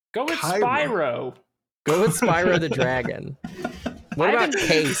 Go with Cairo. Spyro. Go with Spyro the Dragon. What I about haven't-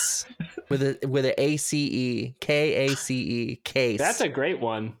 Case with a ACE? KACE. Case. That's a great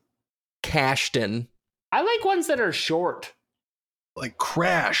one. Cashton. I like ones that are short, Like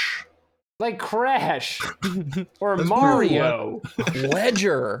Crash. like Crash or That's Mario.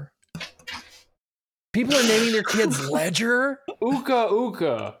 Ledger. People are naming their kids Ledger. Uka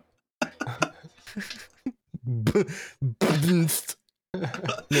Uka. Name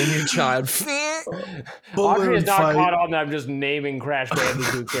your child. Audrey is Balloon not fight. caught on that I'm just naming Crash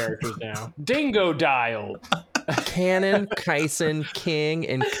Bandicoot characters now. Dingo Dial. Cannon, Kyson, King,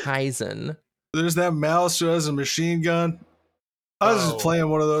 and Kaizen. There's that mouse who has a machine gun. I was Oh. just playing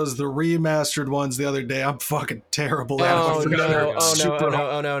one of those, the remastered ones the other day. I'm fucking terrible at it. Oh I forgot no, they're oh no, super oh no,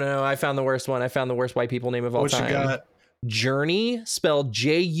 hard. oh no, no. I found the worst one. I found the worst white people name of all What time. you got? Journey, spelled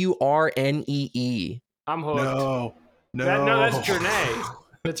Jurnee. I'm hooked. No. No, that's Journey.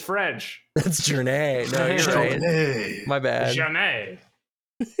 It's French. That's Journey. No, you're right. Hey. My bad. Journey.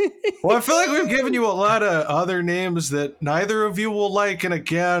 Well, I feel like we've given you a lot of other names that neither of you will like, and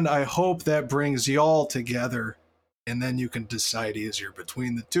again, I hope that brings y'all together, and then you can decide easier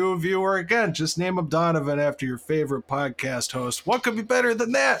between the two of you, or again, just name him Donovan after your favorite podcast host. What could be better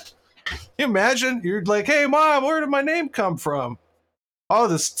than that? Can you imagine? You're like, hey, Mom, where did my name come from? Oh,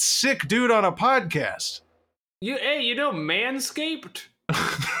 this sick dude on a podcast. Hey, you know Manscaped?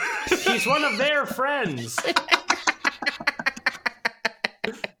 He's one of their friends.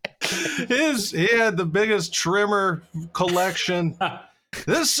 He had the biggest trimmer collection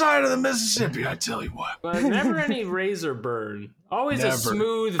this side of the Mississippi, I tell you what. But never any razor burn. Always Never. a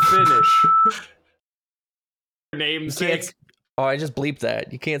smooth finish. Namesake. Oh, I just bleeped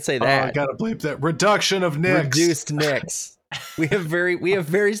that. You can't say Oh, I that. gotta bleep that. Reduction of nicks. Reduced nicks. We have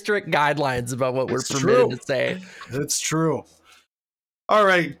very strict guidelines about what we're It's permitted true. to say. It's true. All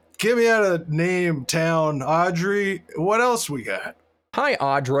right, get me out of name town, Audrey. What else we got? Hi,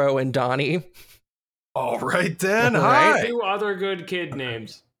 Audro and Donnie. All right then. All right. Hi. Two other good kid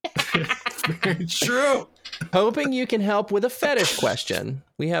names. Very true. Hoping you can help with a fetish question.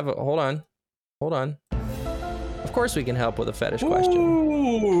 We have a hold on. Of course we can help with a fetish question.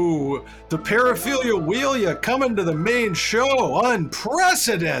 Ooh, the paraphilia wheelia coming to the main show.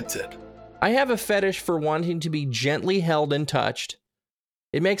 Unprecedented. I have a fetish for wanting to be gently held and touched.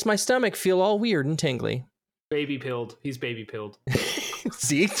 It makes my stomach feel all weird and tingly. Baby pilled. He's baby pilled.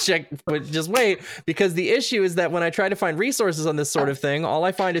 See, check, but just wait, because the issue is that when I try to find resources on this sort of thing, all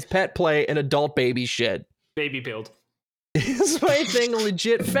I find is pet play and adult baby shit. Baby pilled. Is my thing a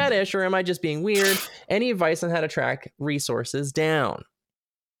legit fetish, or am I just being weird? Any advice on how to track resources down?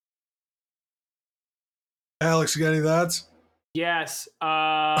 Alex, you got any thoughts? Yes.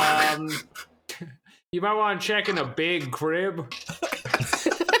 You might want to check in a big crib.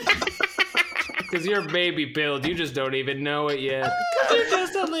 Because you're baby pilled. You just don't even know it yet. You're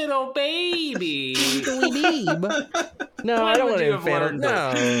just a little baby. No, When I don't would want you to have fan learned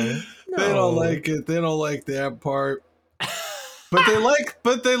No, They don't like it. They don't like that part. But they like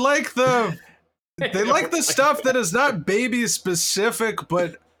the stuff that is not baby specific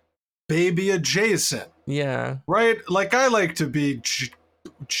but baby adjacent. Yeah. Right? Like I like to be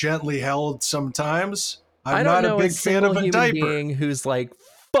gently held sometimes. I I'm don't not know a big fan of a human diaper. being who's like,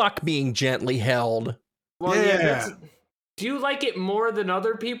 fuck being gently held. Well, Yeah. do you like it more than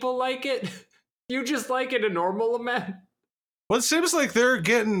other people like it? You just like it a normal amount? Well, it seems like they're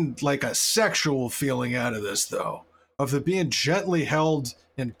getting like a sexual feeling out of this, though, of the being gently held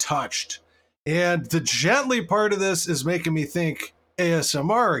and touched. And the gently part of this is making me think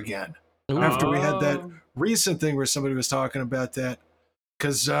ASMR again. Ooh. After we had that Oh. recent thing where somebody was talking about that.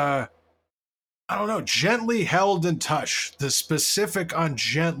 Because, I don't know, gently held and touched. The specific on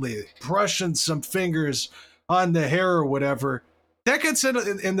gently, brushing some fingers on the hair or whatever. That gets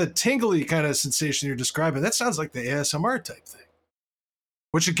in the tingly kind of sensation you're describing. That sounds like the ASMR type thing.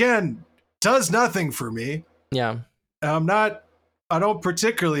 Which, again, does nothing for me. Yeah. I don't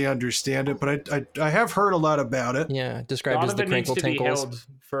particularly understand it, but I have heard a lot about it. Yeah. Described as the Donovan needs crinkle to be tinkles. held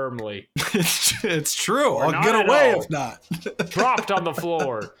firmly. It's true. Or I'll not get at away all. if not. Dropped on the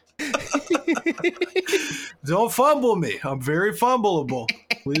floor. Don't fumble me. I'm very fumbleable.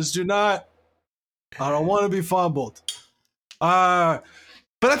 Please do not. I don't want to be fumbled. But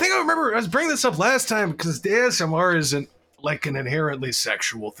I think I remember I was bringing this up last time because the ASMR isn't like an inherently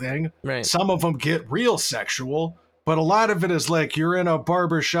sexual thing. Right. Some of them get real sexual, but a lot of it is like you're in a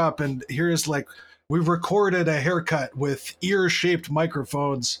barber shop and here's like we recorded a haircut with ear-shaped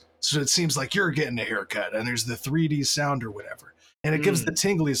microphones, so it seems like you're getting a haircut and there's the 3D sound or whatever. and it gives the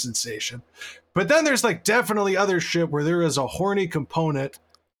tingly sensation. But then there's like definitely other shit where there is a horny component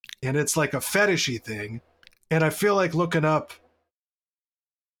and it's like a fetishy thing. And I feel like looking up.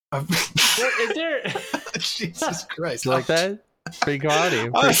 Is there? Jesus Christ. Like that? Big quality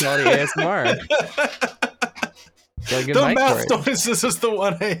ASMR. Like The mouth noises is the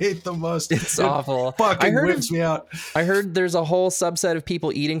one I hate the most. It's awful. Fucking whips me out. I heard there's a whole subset of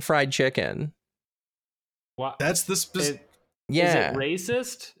people eating fried chicken. What? That's the Yeah. Is it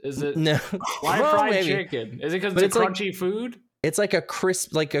racist? Is it No? why Well, fried maybe. chicken? Is it because But it's it's crunchy food? It's like a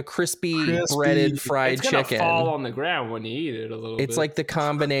crispy breaded fried It's gonna chicken. fall on the ground when you eat it a little bit. It's like the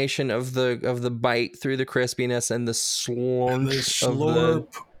combination of the bite through the crispiness and the slurp.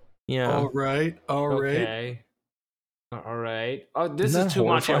 Yeah. All right. Okay. All right. Oh, this Isn't is that too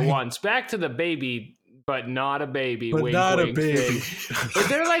much at horrifying? once. Back to the baby, but not a baby. But wink, not wink a baby. thing. Is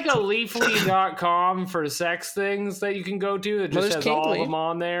there like a leafly.com for sex things that you can go to that Well, just there's has all of Kinkly. them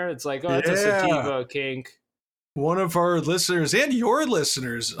on there? It's like, oh, it's a Yeah. sativa kink. One of our listeners and your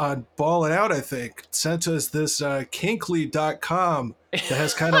listeners on Ballin' Out, I think, sent us this kinkly.com that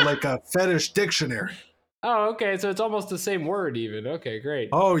has kind of like a fetish dictionary. Oh, okay. So it's almost the same word, even. Okay, great.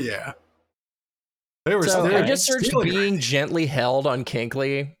 Oh, yeah. They were So they I were just searched stealing it. being gently held on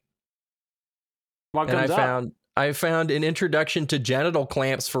Kinkly, What and comes up? I found an introduction to genital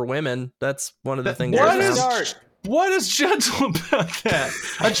clamps for women. That's one of the things What I is- found. Start. What is gentle about that?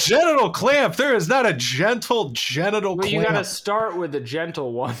 A genital clamp. There is not a gentle genital Well, clamp. you gotta start with the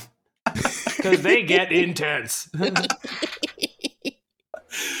gentle one. Because they get intense.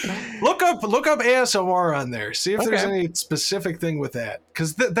 Look up ASMR on there. See if there's Okay. any specific thing with that.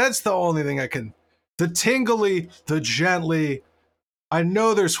 Because that's the only thing I can. The tingly, the gently. I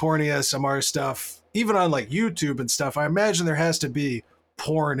know there's horny ASMR stuff, even on like YouTube and stuff. I imagine there has to be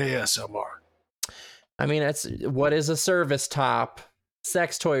porn ASMR. I mean, it's what is a service top?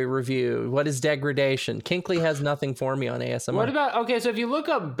 Sex toy review. What is degradation? Kinkly has nothing for me on ASMR. What about, okay, so if you look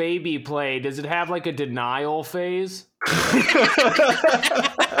up baby play, does it have like a denial phase?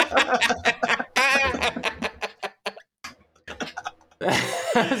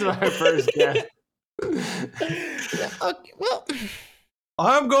 That's my first guess. Okay, well,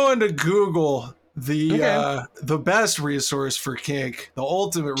 I'm going to Google the best resource for kink, the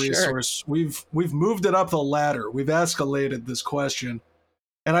ultimate Sure. resource. We've moved it up the ladder. We've escalated this question.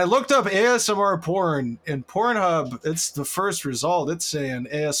 And I looked up ASMR porn in Pornhub. It's the first result. It's saying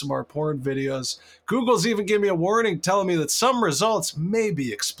ASMR porn videos. Google's even giving me a warning telling me that some results may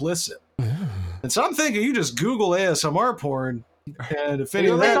be explicit. And so I'm thinking you just Google ASMR porn, and if any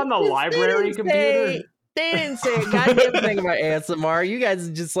You of like that, on the library computer? They didn't say a goddamn thing about ASMR. You guys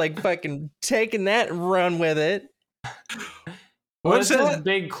are just like fucking taking that and run with it. Well, what's that's a that?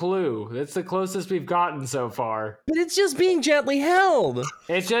 big clue. That's the closest we've gotten so far. But it's just being gently held.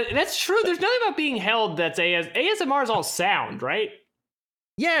 It's just, that's true. There's nothing about being held that's ASMR is all sound, right?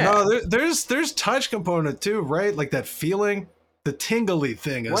 Yeah. No, there's touch component too, right? Like that feeling, the tingly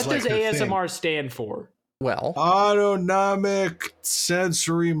thing is What like does the ASMR stand for? Well, autonomic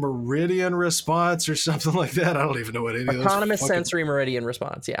sensory meridian response or something like that. I don't even know what any of those. autonomous fucking- sensory meridian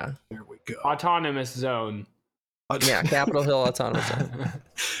response. Yeah. There we go. Autonomous zone. Yeah. Capitol Hill autonomous zone.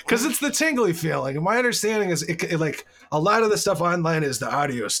 Because it's the tingly feeling. And my understanding is it like a lot of the stuff online is the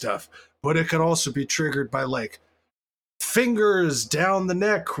audio stuff, but it can also be triggered by like fingers down the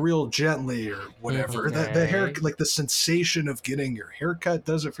neck real gently or whatever. The hair, Okay. like the sensation of getting your haircut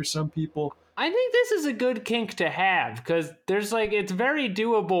does it for some people. I think this is a good kink to have because there's like it's very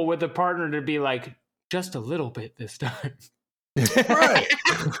doable with a partner to be like just a little bit this time. Right.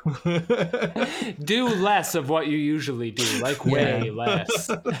 Do less of what you usually do, like way less.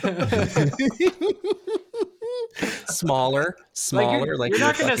 Smaller. Like you're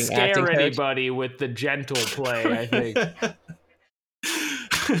not going gonna to scare anybody with the gentle play. I think.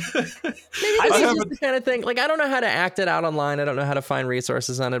 Maybe this is just the kind of thing. Like, I don't know how to act it out online. I don't know how to find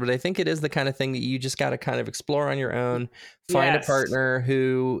resources on it, but I think it is the kind of thing that you just got to kind of explore on your own. Find Yes. a partner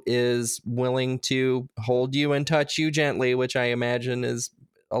who is willing to hold you and touch you gently, which I imagine is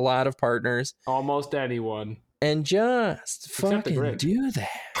a lot of partners, Almost anyone. and just Except the fucking Grinch. do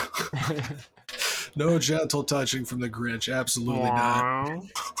that. No gentle touching from the Grinch. Absolutely not.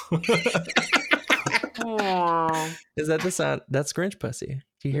 Aw. Is that the sound? That's Grinch pussy.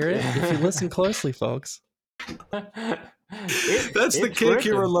 Do you hear it? If you listen closely, folks. That's the It's kick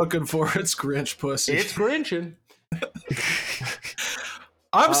you were Grinchin'. looking for. It's Grinch pussy. It's Grinchin'.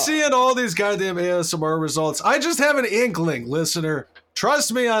 I'm seeing all these goddamn ASMR results. I just have an inkling, listener.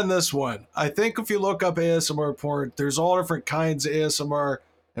 Trust me on this one. I think if you look up ASMR porn, there's all different kinds of ASMR,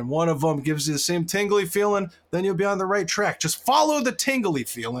 and one of them gives you the same tingly feeling, then you'll be on the right track. Just follow the tingly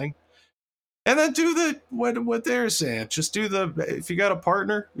feeling. And then do what they're saying. Just do if you got a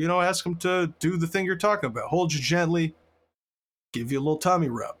partner, ask them to do the thing you're talking about. Hold you gently, give you a little tummy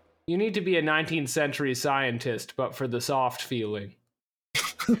rub. You need to be a 19th century scientist, but for the soft feeling.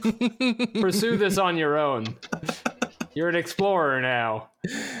 Pursue this on your own. You're an explorer now.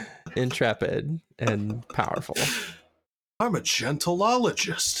 Intrepid and powerful. I'm a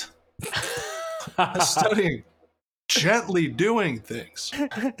gentlologist. I'm studying gently doing things.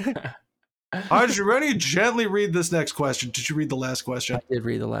 Why don't you gently read this next question? Did you read the last question? I did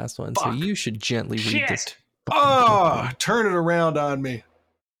read the last one, Fuck. so you should gently read this. Oh, turn it around on me.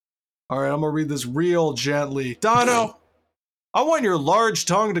 All right, I'm going to read this real gently. Dono, I want your large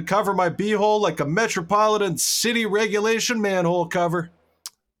tongue to cover my beehole like a metropolitan city regulation manhole cover.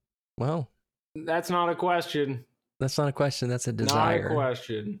 Well, That's not a question. that's not a question. That's a desire. Not a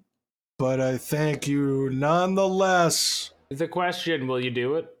question. But I thank you nonetheless. It's a question. Will you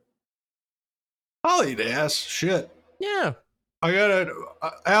do it? I'll eat ass. Shit. Yeah. I gotta...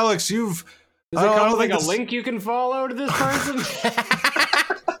 Alex, Does it come with like a link you can follow to this person?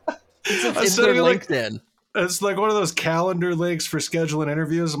 It's their LinkedIn. It's like one of those calendar links for scheduling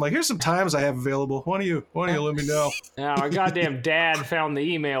interviews. I'm like, here's some times I have available. Why don't you let me know? Yeah, my goddamn dad found the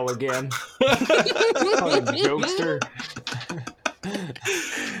email again. Fucking jokester.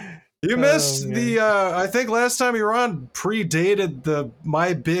 You missed I think last time you were on predated the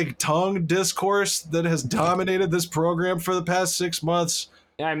My Big Tongue discourse that has dominated this program for the past 6 months.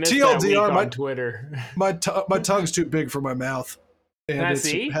 Yeah, I missed that week TLDR, on Twitter. My tongue's too big for my mouth. And Can I it's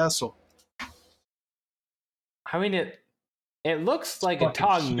see? a hassle. I mean, it looks like a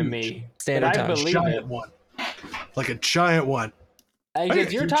tongue to me. Standard and I tongue. believe Giant it. one. Like a giant one.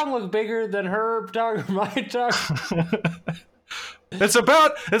 Does your tongue look bigger than her tongue or my tongue? It's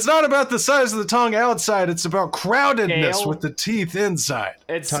not about the size of the tongue outside, it's about crowdedness Scale? with the teeth inside.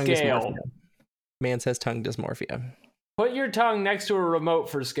 It's Tongue scale. dysmorphia. Man says tongue dysmorphia. Put your tongue next to a remote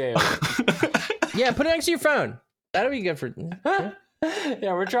for scale. Yeah, put it next to your phone. That'll be good for.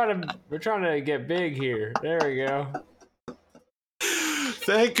 Yeah, we're trying to get big here. There we go.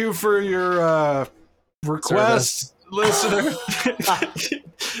 Thank you for your request, listener.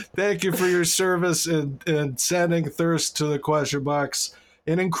 Thank you for your service in sending thirst to the question box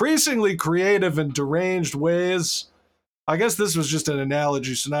in increasingly creative and deranged ways. I guess this was just an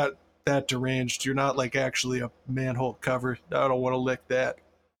analogy, so not that deranged. You're not like actually a manhole cover. I don't want to lick that.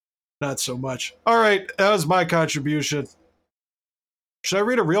 Not so much. All right, that was my contribution. Should I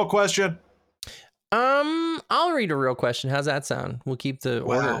read a real question? I'll read a real question. How's that sound? We'll keep the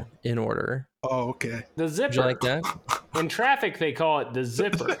order in order. Oh, okay. The zipper. Would you like that? In traffic, they call it the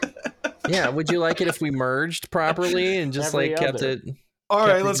zipper. Yeah. Would you like it if we merged properly and just Every like kept other. it? All Kept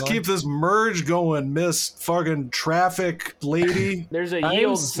right, it let's going? keep this merge going, Miss fucking traffic lady. There's a I'm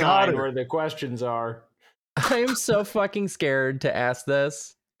yield sorry. sign where the questions are. I am so fucking scared to ask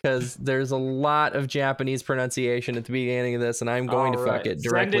this because there's a lot of Japanese pronunciation at the beginning of this, and I'm going to All fuck right. it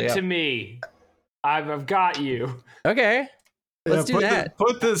directly Send it up. to me. I've got you. Okay. Let's do that.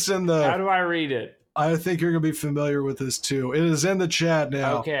 Put this in How the. do I read it? I think you're gonna be familiar with this too. It is in the chat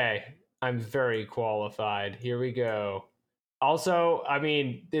now. Okay. I'm very qualified. Here we go. Also, I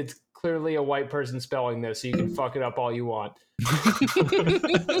mean, it's clearly a white person spelling this, so you can fuck it up all you want.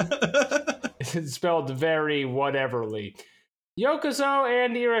 It's spelled very whateverly. Yokoso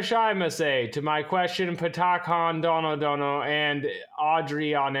and Irashima say, to my question, Patakan Dono Dono and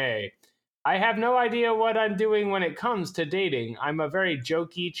Adriane. I have no idea what I'm doing when it comes to dating. I'm a very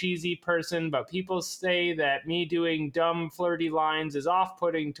jokey, cheesy person, but people say that me doing dumb, flirty lines is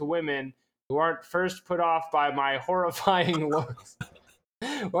off-putting to women who aren't first put off by my horrifying looks.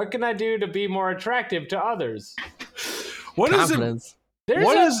 What can I do to be more attractive to others? What is it? Confidence.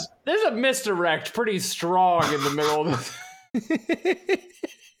 There's a misdirect pretty strong in the middle of this.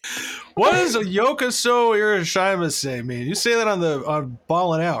 What does a Yokoso Irashima say mean? You say that on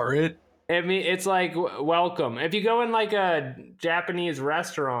Ballin' Out, right? I mean, it's like welcome. If you go in like a Japanese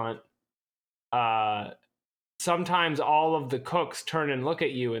restaurant, sometimes all of the cooks turn and look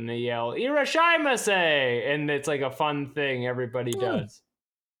at you and they yell "Irashaimase," and it's like a fun thing everybody does.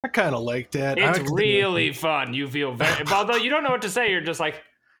 I kind of like that. It's I- really fun. You feel very, although you don't know what to say, you're just like,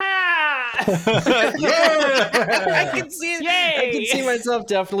 ah, Yeah! I can see it. Yay! I can see myself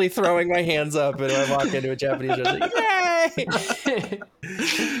definitely throwing my hands up and I walk into a Japanese restaurant. Yay!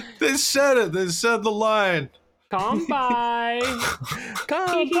 They said it. They said the line. Come by.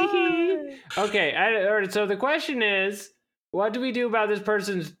 Come by. Okay, all right, so the question is, what do we do about this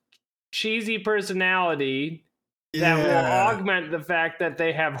person's cheesy personality that will augment the fact that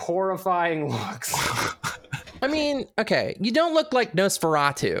they have horrifying looks. I mean, okay, you don't look like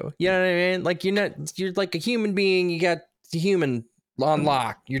Nosferatu. You know what I mean? Like you're like a human being. You got the human on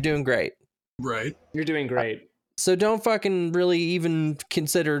lock. You're doing great. Right. You're doing great. So don't fucking really even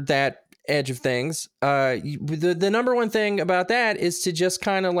consider that edge of things. The number one thing about that is to just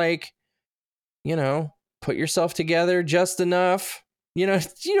kind of like, you know, put yourself together just enough. You know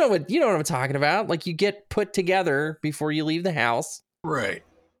what I'm talking about. Like you get put together before you leave the house. Right.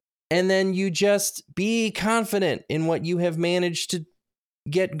 And then you just be confident in what you have managed to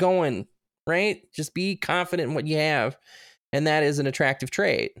get going, right? Just be confident in what you have. And that is an attractive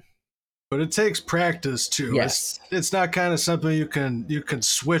trait. But it takes practice too. Yes. It's not kind of something you can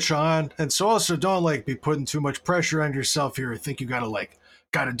switch on. And so also don't like be putting too much pressure on yourself here or think you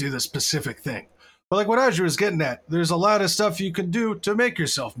gotta do this specific thing. But like what Audrey was getting at, there's a lot of stuff you can do to make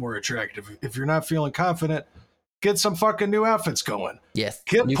yourself more attractive. If you're not feeling confident, get some fucking new outfits going. Yes.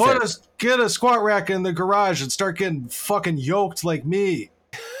 Get a squat rack in the garage and start getting fucking yoked like me.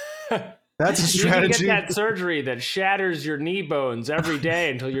 That's a strategy. You can get that surgery that shatters your knee bones every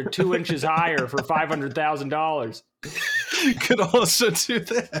day until you're 2 inches higher for $500,000. You could also do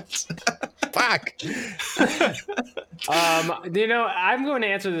that. Fuck. I'm going to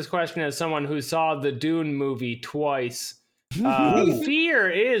answer this question as someone who saw the Dune movie twice. Fear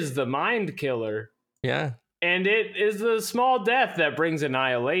is the mind killer. Yeah. And it is the small death that brings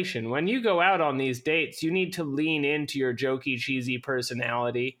annihilation. When you go out on these dates, you need to lean into your jokey, cheesy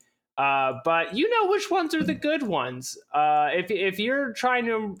personality. But you know which ones are the good ones. If you're trying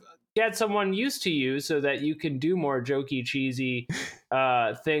to get someone used to you so that you can do more jokey, cheesy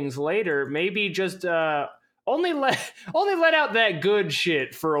things later, maybe just only let out that good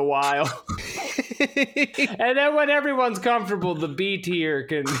shit for a while. And then when everyone's comfortable, the B tier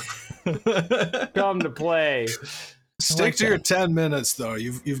can come to play. Stick to your 10 minutes though.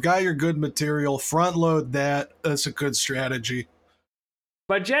 You've got your good material. Front load that. That's a good strategy.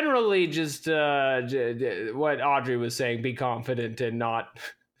 But generally, just what Audrey was saying, be confident and not.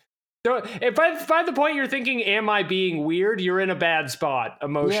 So if by the point you're thinking, "Am I being weird?" You're in a bad spot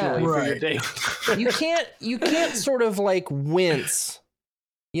emotionally for your date. You can't sort of like wince.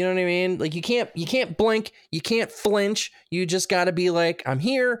 You know what I mean? Like you can't blink, you can't flinch. You just got to be like, "I'm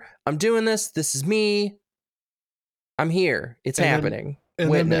here. I'm doing this. This is me. I'm here. It's happening."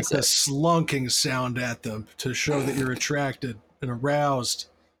 And then make a slunking sound at them to show that you're attracted and aroused.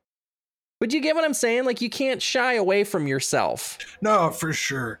 But you get what I'm saying? Like you can't shy away from yourself. No, for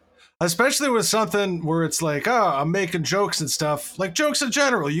sure. Especially with something where it's like, oh, I'm making jokes and stuff. Like jokes in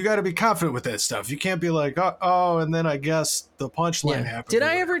general, you got to be confident with that stuff. You can't be like, oh, and then I guess the punchline happened. Did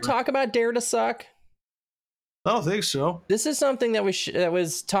I ever talk about Dare to Suck? I don't think so. This is something that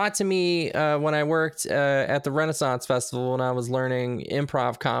was taught to me when I worked at the Renaissance Festival when I was learning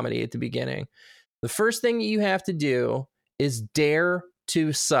improv comedy at the beginning. The first thing you have to do is dare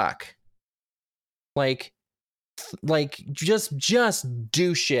to suck. Like just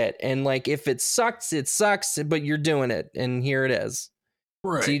do shit, and like if it sucks, but you're doing it, and here it is.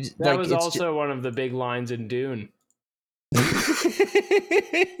 Right. So that was also one of the big lines in Dune. He's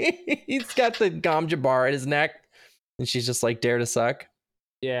got the Gom Jabbar at his neck, and she's just like, "Dare to suck."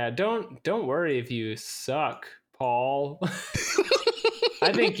 Yeah, don't worry if you suck, Paul.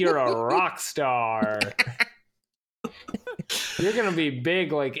 I think you're a rock star. You're gonna be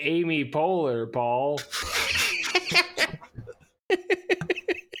big like Amy Poehler, Paul.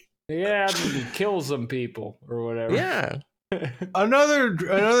 Yeah, kill some people or whatever. Yeah. Another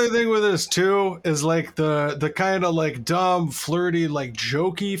thing with this too is like the kind of like dumb, flirty, like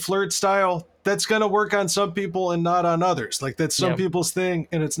jokey flirt style. That's gonna work on some people and not on others. Like that's some people's thing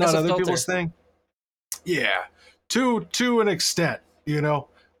and it's not other people's thing. Yeah, to an extent, you know,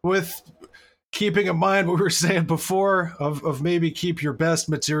 with keeping in mind what we were saying before of maybe keep your best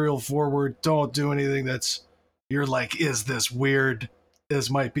material forward. Don't do anything that's you're like, is this weird? This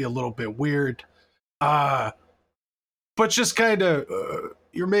might be a little bit weird. But just kind of,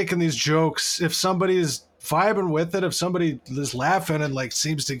 you're making these jokes. If somebody's vibing with it, if somebody is laughing and like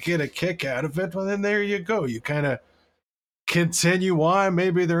seems to get a kick out of it, well, then there you go. You kind of continue on.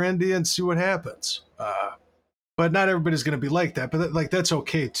 Maybe they're indie and see what happens. But not everybody's going to be like that. But like that's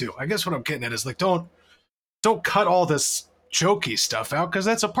okay too. I guess what I'm getting at is like don't cut all this jokey stuff out because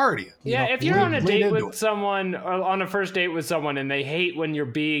that's a party. Yeah, if you're on a date with someone, or on a first date with someone, and they hate when you're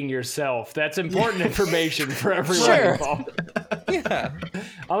being yourself, that's important information for everyone involved. Yeah.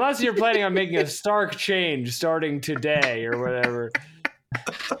 Unless you're planning on making a stark change starting today or whatever.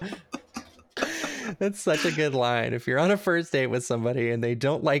 That's such a good line. If you're on a first date with somebody and they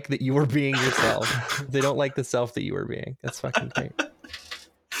don't like that you were being yourself, they don't like the self that you were being. That's fucking great.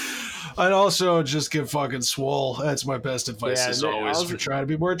 I'd also just get fucking swole. That's my best advice Yeah, as always also- for trying to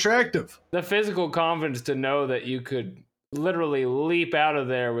be more attractive. The physical confidence to know that you could literally leap out of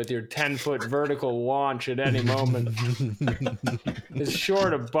there with your 10-foot vertical launch at any moment is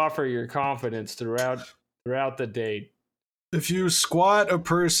sure to buffer your confidence throughout the date. If you squat a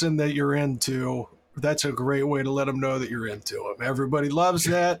person that you're into, that's a great way to let them know that you're into them. Everybody loves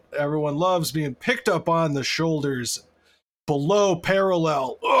that. Everyone loves being picked up on the shoulders below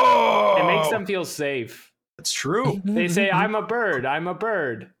parallel. Oh, It makes them feel safe. That's true. They say, I'm a bird. I'm a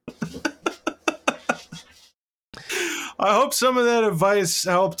bird. I hope some of that advice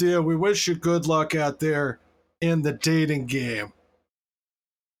helped you. We wish you good luck out there in the dating game.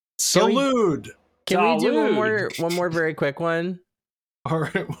 Salute. Can we do Salud. one more very quick one? All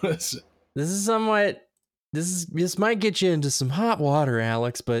right, what is it? This might get you into some hot water,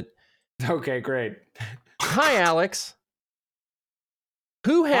 Alex, but Okay, great. hi, Alex.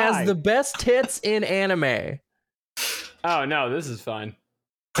 Who has Hi. the best tits in anime? Oh, no, this is fine.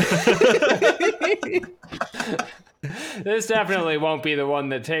 This definitely won't be the one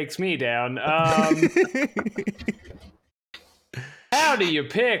that takes me down. How do you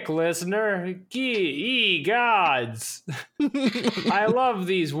pick, listener? Ye gods. I love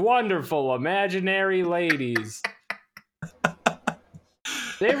these wonderful imaginary ladies.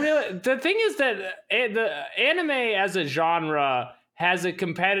 The thing is that the anime as a genre has a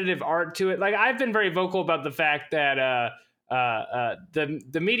competitive art to it. Like, I've been very vocal about the fact that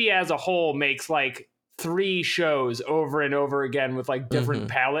the media as a whole makes like 3 shows over and over again with like different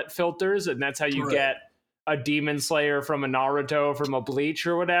palette filters, and that's how you get a Demon Slayer from a Naruto from a Bleach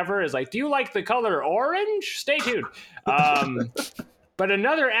or whatever. Is like, do you like the color orange? Stay tuned. But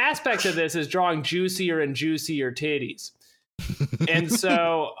another aspect of this is drawing juicier and juicier titties. And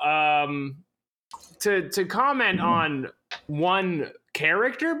so to comment on one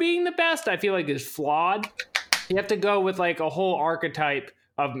character being the best, I feel like is flawed. You have to go with like a whole archetype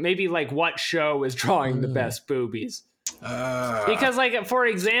of maybe like what show is drawing the best boobies. Because like, for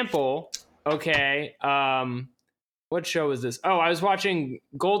example, okay, what show is this? Oh, I was watching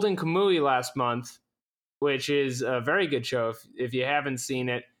Golden Kamui last month, which is a very good show. If you haven't seen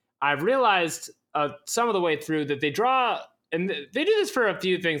it, I've realized some of the way through that they draw, and they do this for a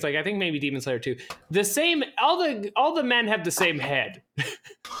few things. Like I think maybe Demon Slayer too. The same, all the men have the same head.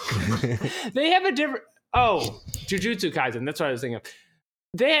 They have a different. Oh, Jujutsu Kaisen. That's what I was thinking of.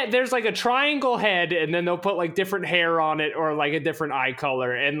 There's like a triangle head, and then they'll put like different hair on it or like a different eye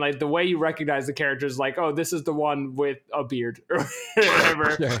color, and like the way you recognize the character is like, oh, this is the one with a beard or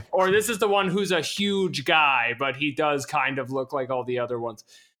whatever, Sure. or this is the one who's a huge guy, but he does kind of look like all the other ones.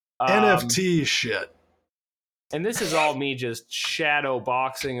 NFT shit. And this is all me just shadow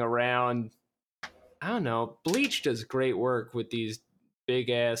boxing around. I don't know. Bleach does great work with these big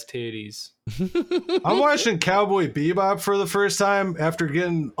ass titties. I'm watching Cowboy Bebop for the first time after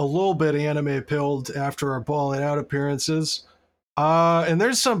getting a little bit anime pilled after our Ballin' Out appearances. And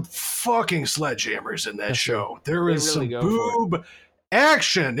there's some fucking sledgehammers in that show. There is really some go for boob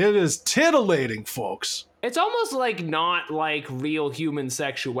action. It is titillating, folks. It's almost like not like real human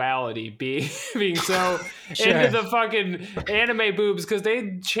sexuality being so Sure. into the fucking anime boobs because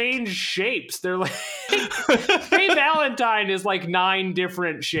they change shapes. They're like Faye Valentine is like 9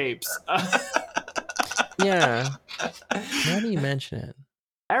 different shapes. Yeah. Now that you mention it.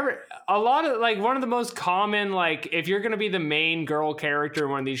 A lot of like one of the most common, like if you're gonna be the main girl character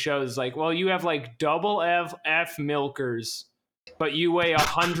in one of these shows, like, well, you have like double F milkers, but you weigh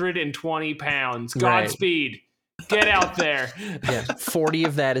 120 pounds. Right. Godspeed. Get out there. Yeah. 40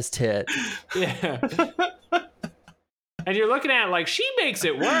 of that is tit. Yeah. And you're looking at it like, she makes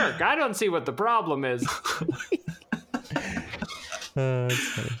it work. I don't see what the problem is. That's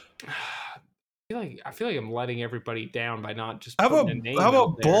funny. I feel like I'm letting everybody down by not just How putting about a name how out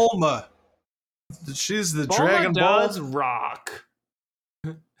about there. Bulma? She's the Bulma Dragon does Ball, rock.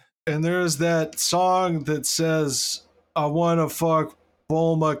 and there's that song that says, "I wanna fuck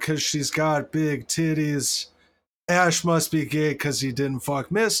Bulma because she's got big titties. Ash must be gay because he didn't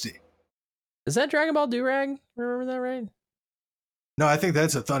fuck Misty." Is that Dragon Ball Durag? Remember that right? No, I think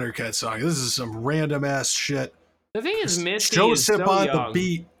that's a Thundercat song. This is some random ass shit. The thing is, Misty Joseph is so on young. the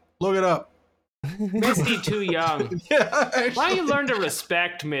beat. Look it up. Misty too young. Yeah, Why don't you learn to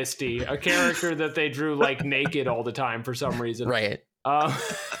respect Misty, a character that they drew like naked all the time for some reason? Right.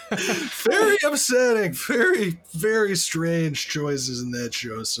 Very upsetting. Very, very strange choices in that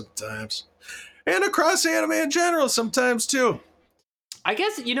show sometimes. And across anime in general sometimes too. I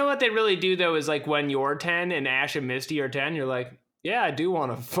guess you know what they really do though is like when you're 10 and Ash and Misty are 10, you're like, yeah, I do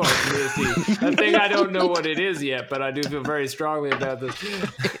want to fuck Misty. I think I don't know what it is yet, but I do feel very strongly about this.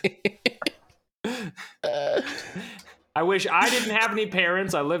 I wish I didn't have any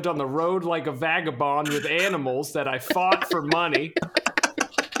parents. I lived on the road like a vagabond with animals that I fought for money.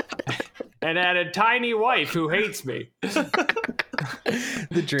 And had a tiny wife who hates me.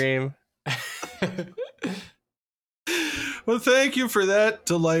 The dream. Well, thank you for that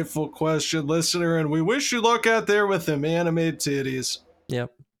delightful question, listener, and we wish you luck out there with them anime titties.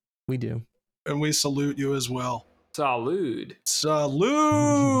 Yep, we do. And we salute you as well. Salute.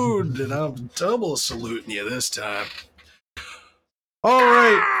 Salute! And I'm double saluting you this time. All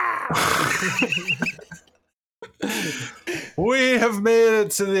right. We have made it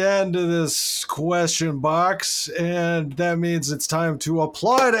to the end of this question box, and that means it's time to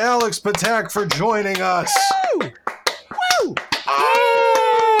applaud Alex Patak for joining us. Woo! Woo!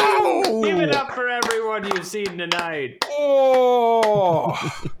 Oh! Give it up for everyone you've seen tonight. Oh!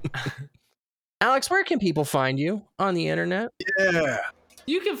 Alex, where can people find you on the internet? Yeah.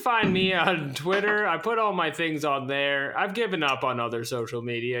 You can find me on Twitter. I put all my things on there. I've given up on other social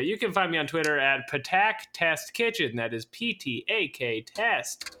media. You can find me on Twitter at Patak Test Kitchen. That is PTAK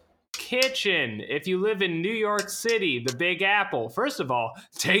Test Kitchen. If you live in New York City, the Big Apple, first of all,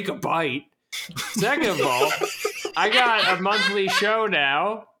 take a bite. Second of all, I got a monthly show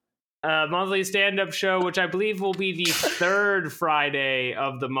now. A monthly stand-up show, which I believe will be the third Friday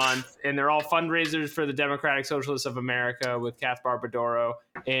of the month, and they're all fundraisers for the Democratic Socialists of America with Kath Barbadoro.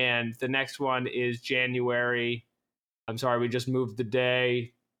 And the next one is January. I'm sorry, we just moved the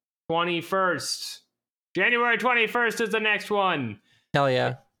day. 21st. January 21st is the next one. Hell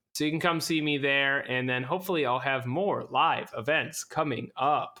yeah. So you can come see me there, and then hopefully I'll have more live events coming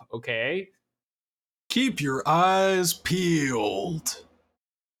up. Okay. Keep your eyes peeled.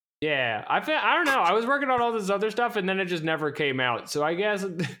 Yeah, I don't know. I was working on all this other stuff, and then it just never came out. So I guess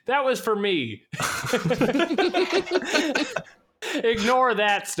that was for me. Ignore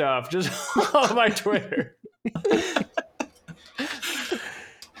that stuff. Just follow my Twitter.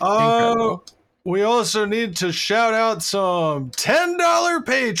 We also need to shout out some $10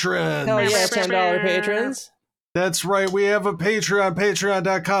 patrons. Hell yeah, $10 patrons. That's right. We have a Patreon,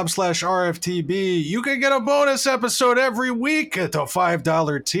 patreon.com/RFTB. You can get a bonus episode every week at the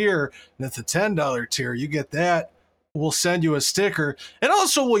 $5 tier. And at the $10 tier, you get that. We'll send you a sticker. And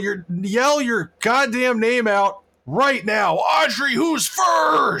also, we'll yell your goddamn name out right now. Audrey, who's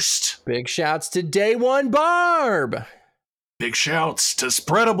first? Big shouts to Day One Barb. Big shouts to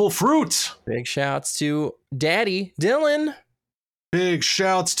Spreadable Fruit. Big shouts to Daddy Dylan. Big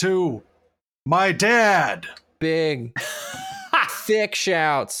shouts to my dad. Big, thick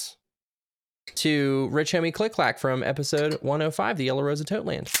shouts to Rich Homie Click Clack from episode 105, The Yellow Rose of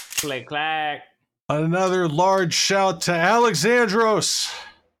Toteland. Click clack. Another large shout to Alexandros.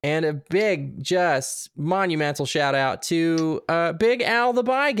 And a big, just monumental shout out to Big Al the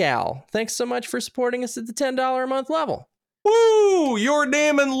Bye Gal. Thanks so much for supporting us at the $10 a month level. Woo! Your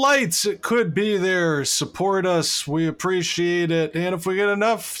name and lights, it could be there. Support us. We appreciate it. And if we get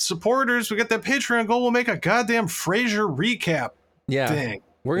enough supporters, we get that Patreon goal, we'll make a goddamn Frasier recap thing.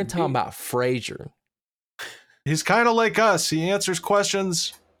 We're going to talk about Frasier. He's kind of like us. He answers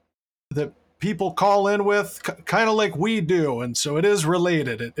questions that people call in with, kind of like we do. And so it is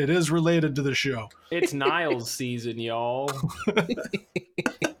related. It is related to the show. It's Niles season, y'all.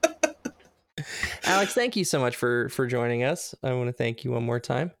 Alex, thank you so much for joining us. I want to thank you one more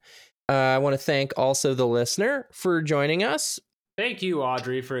time. I want to thank also the listener for joining us. Thank you,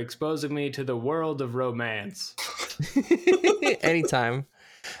 Audrey, for exposing me to the world of romance. Anytime.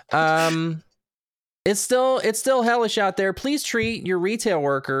 It's still hellish out there. Please treat your retail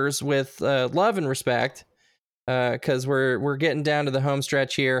workers with love and respect, because we're getting down to the home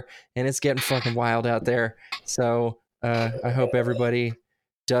stretch here, and it's getting fucking wild out there. So I hope everybody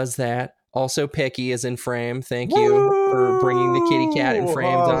does that. Also, Picky is in frame. Thank you for bringing the kitty cat in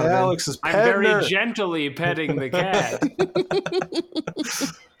frame, Donovan. Alex is I'm very gently petting the cat.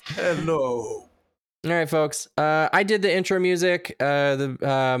 Hello. All right, folks. I did the intro music.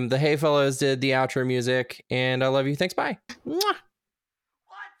 The Hey Fellows did the outro music, and I love you. Thanks. Bye. Mwah.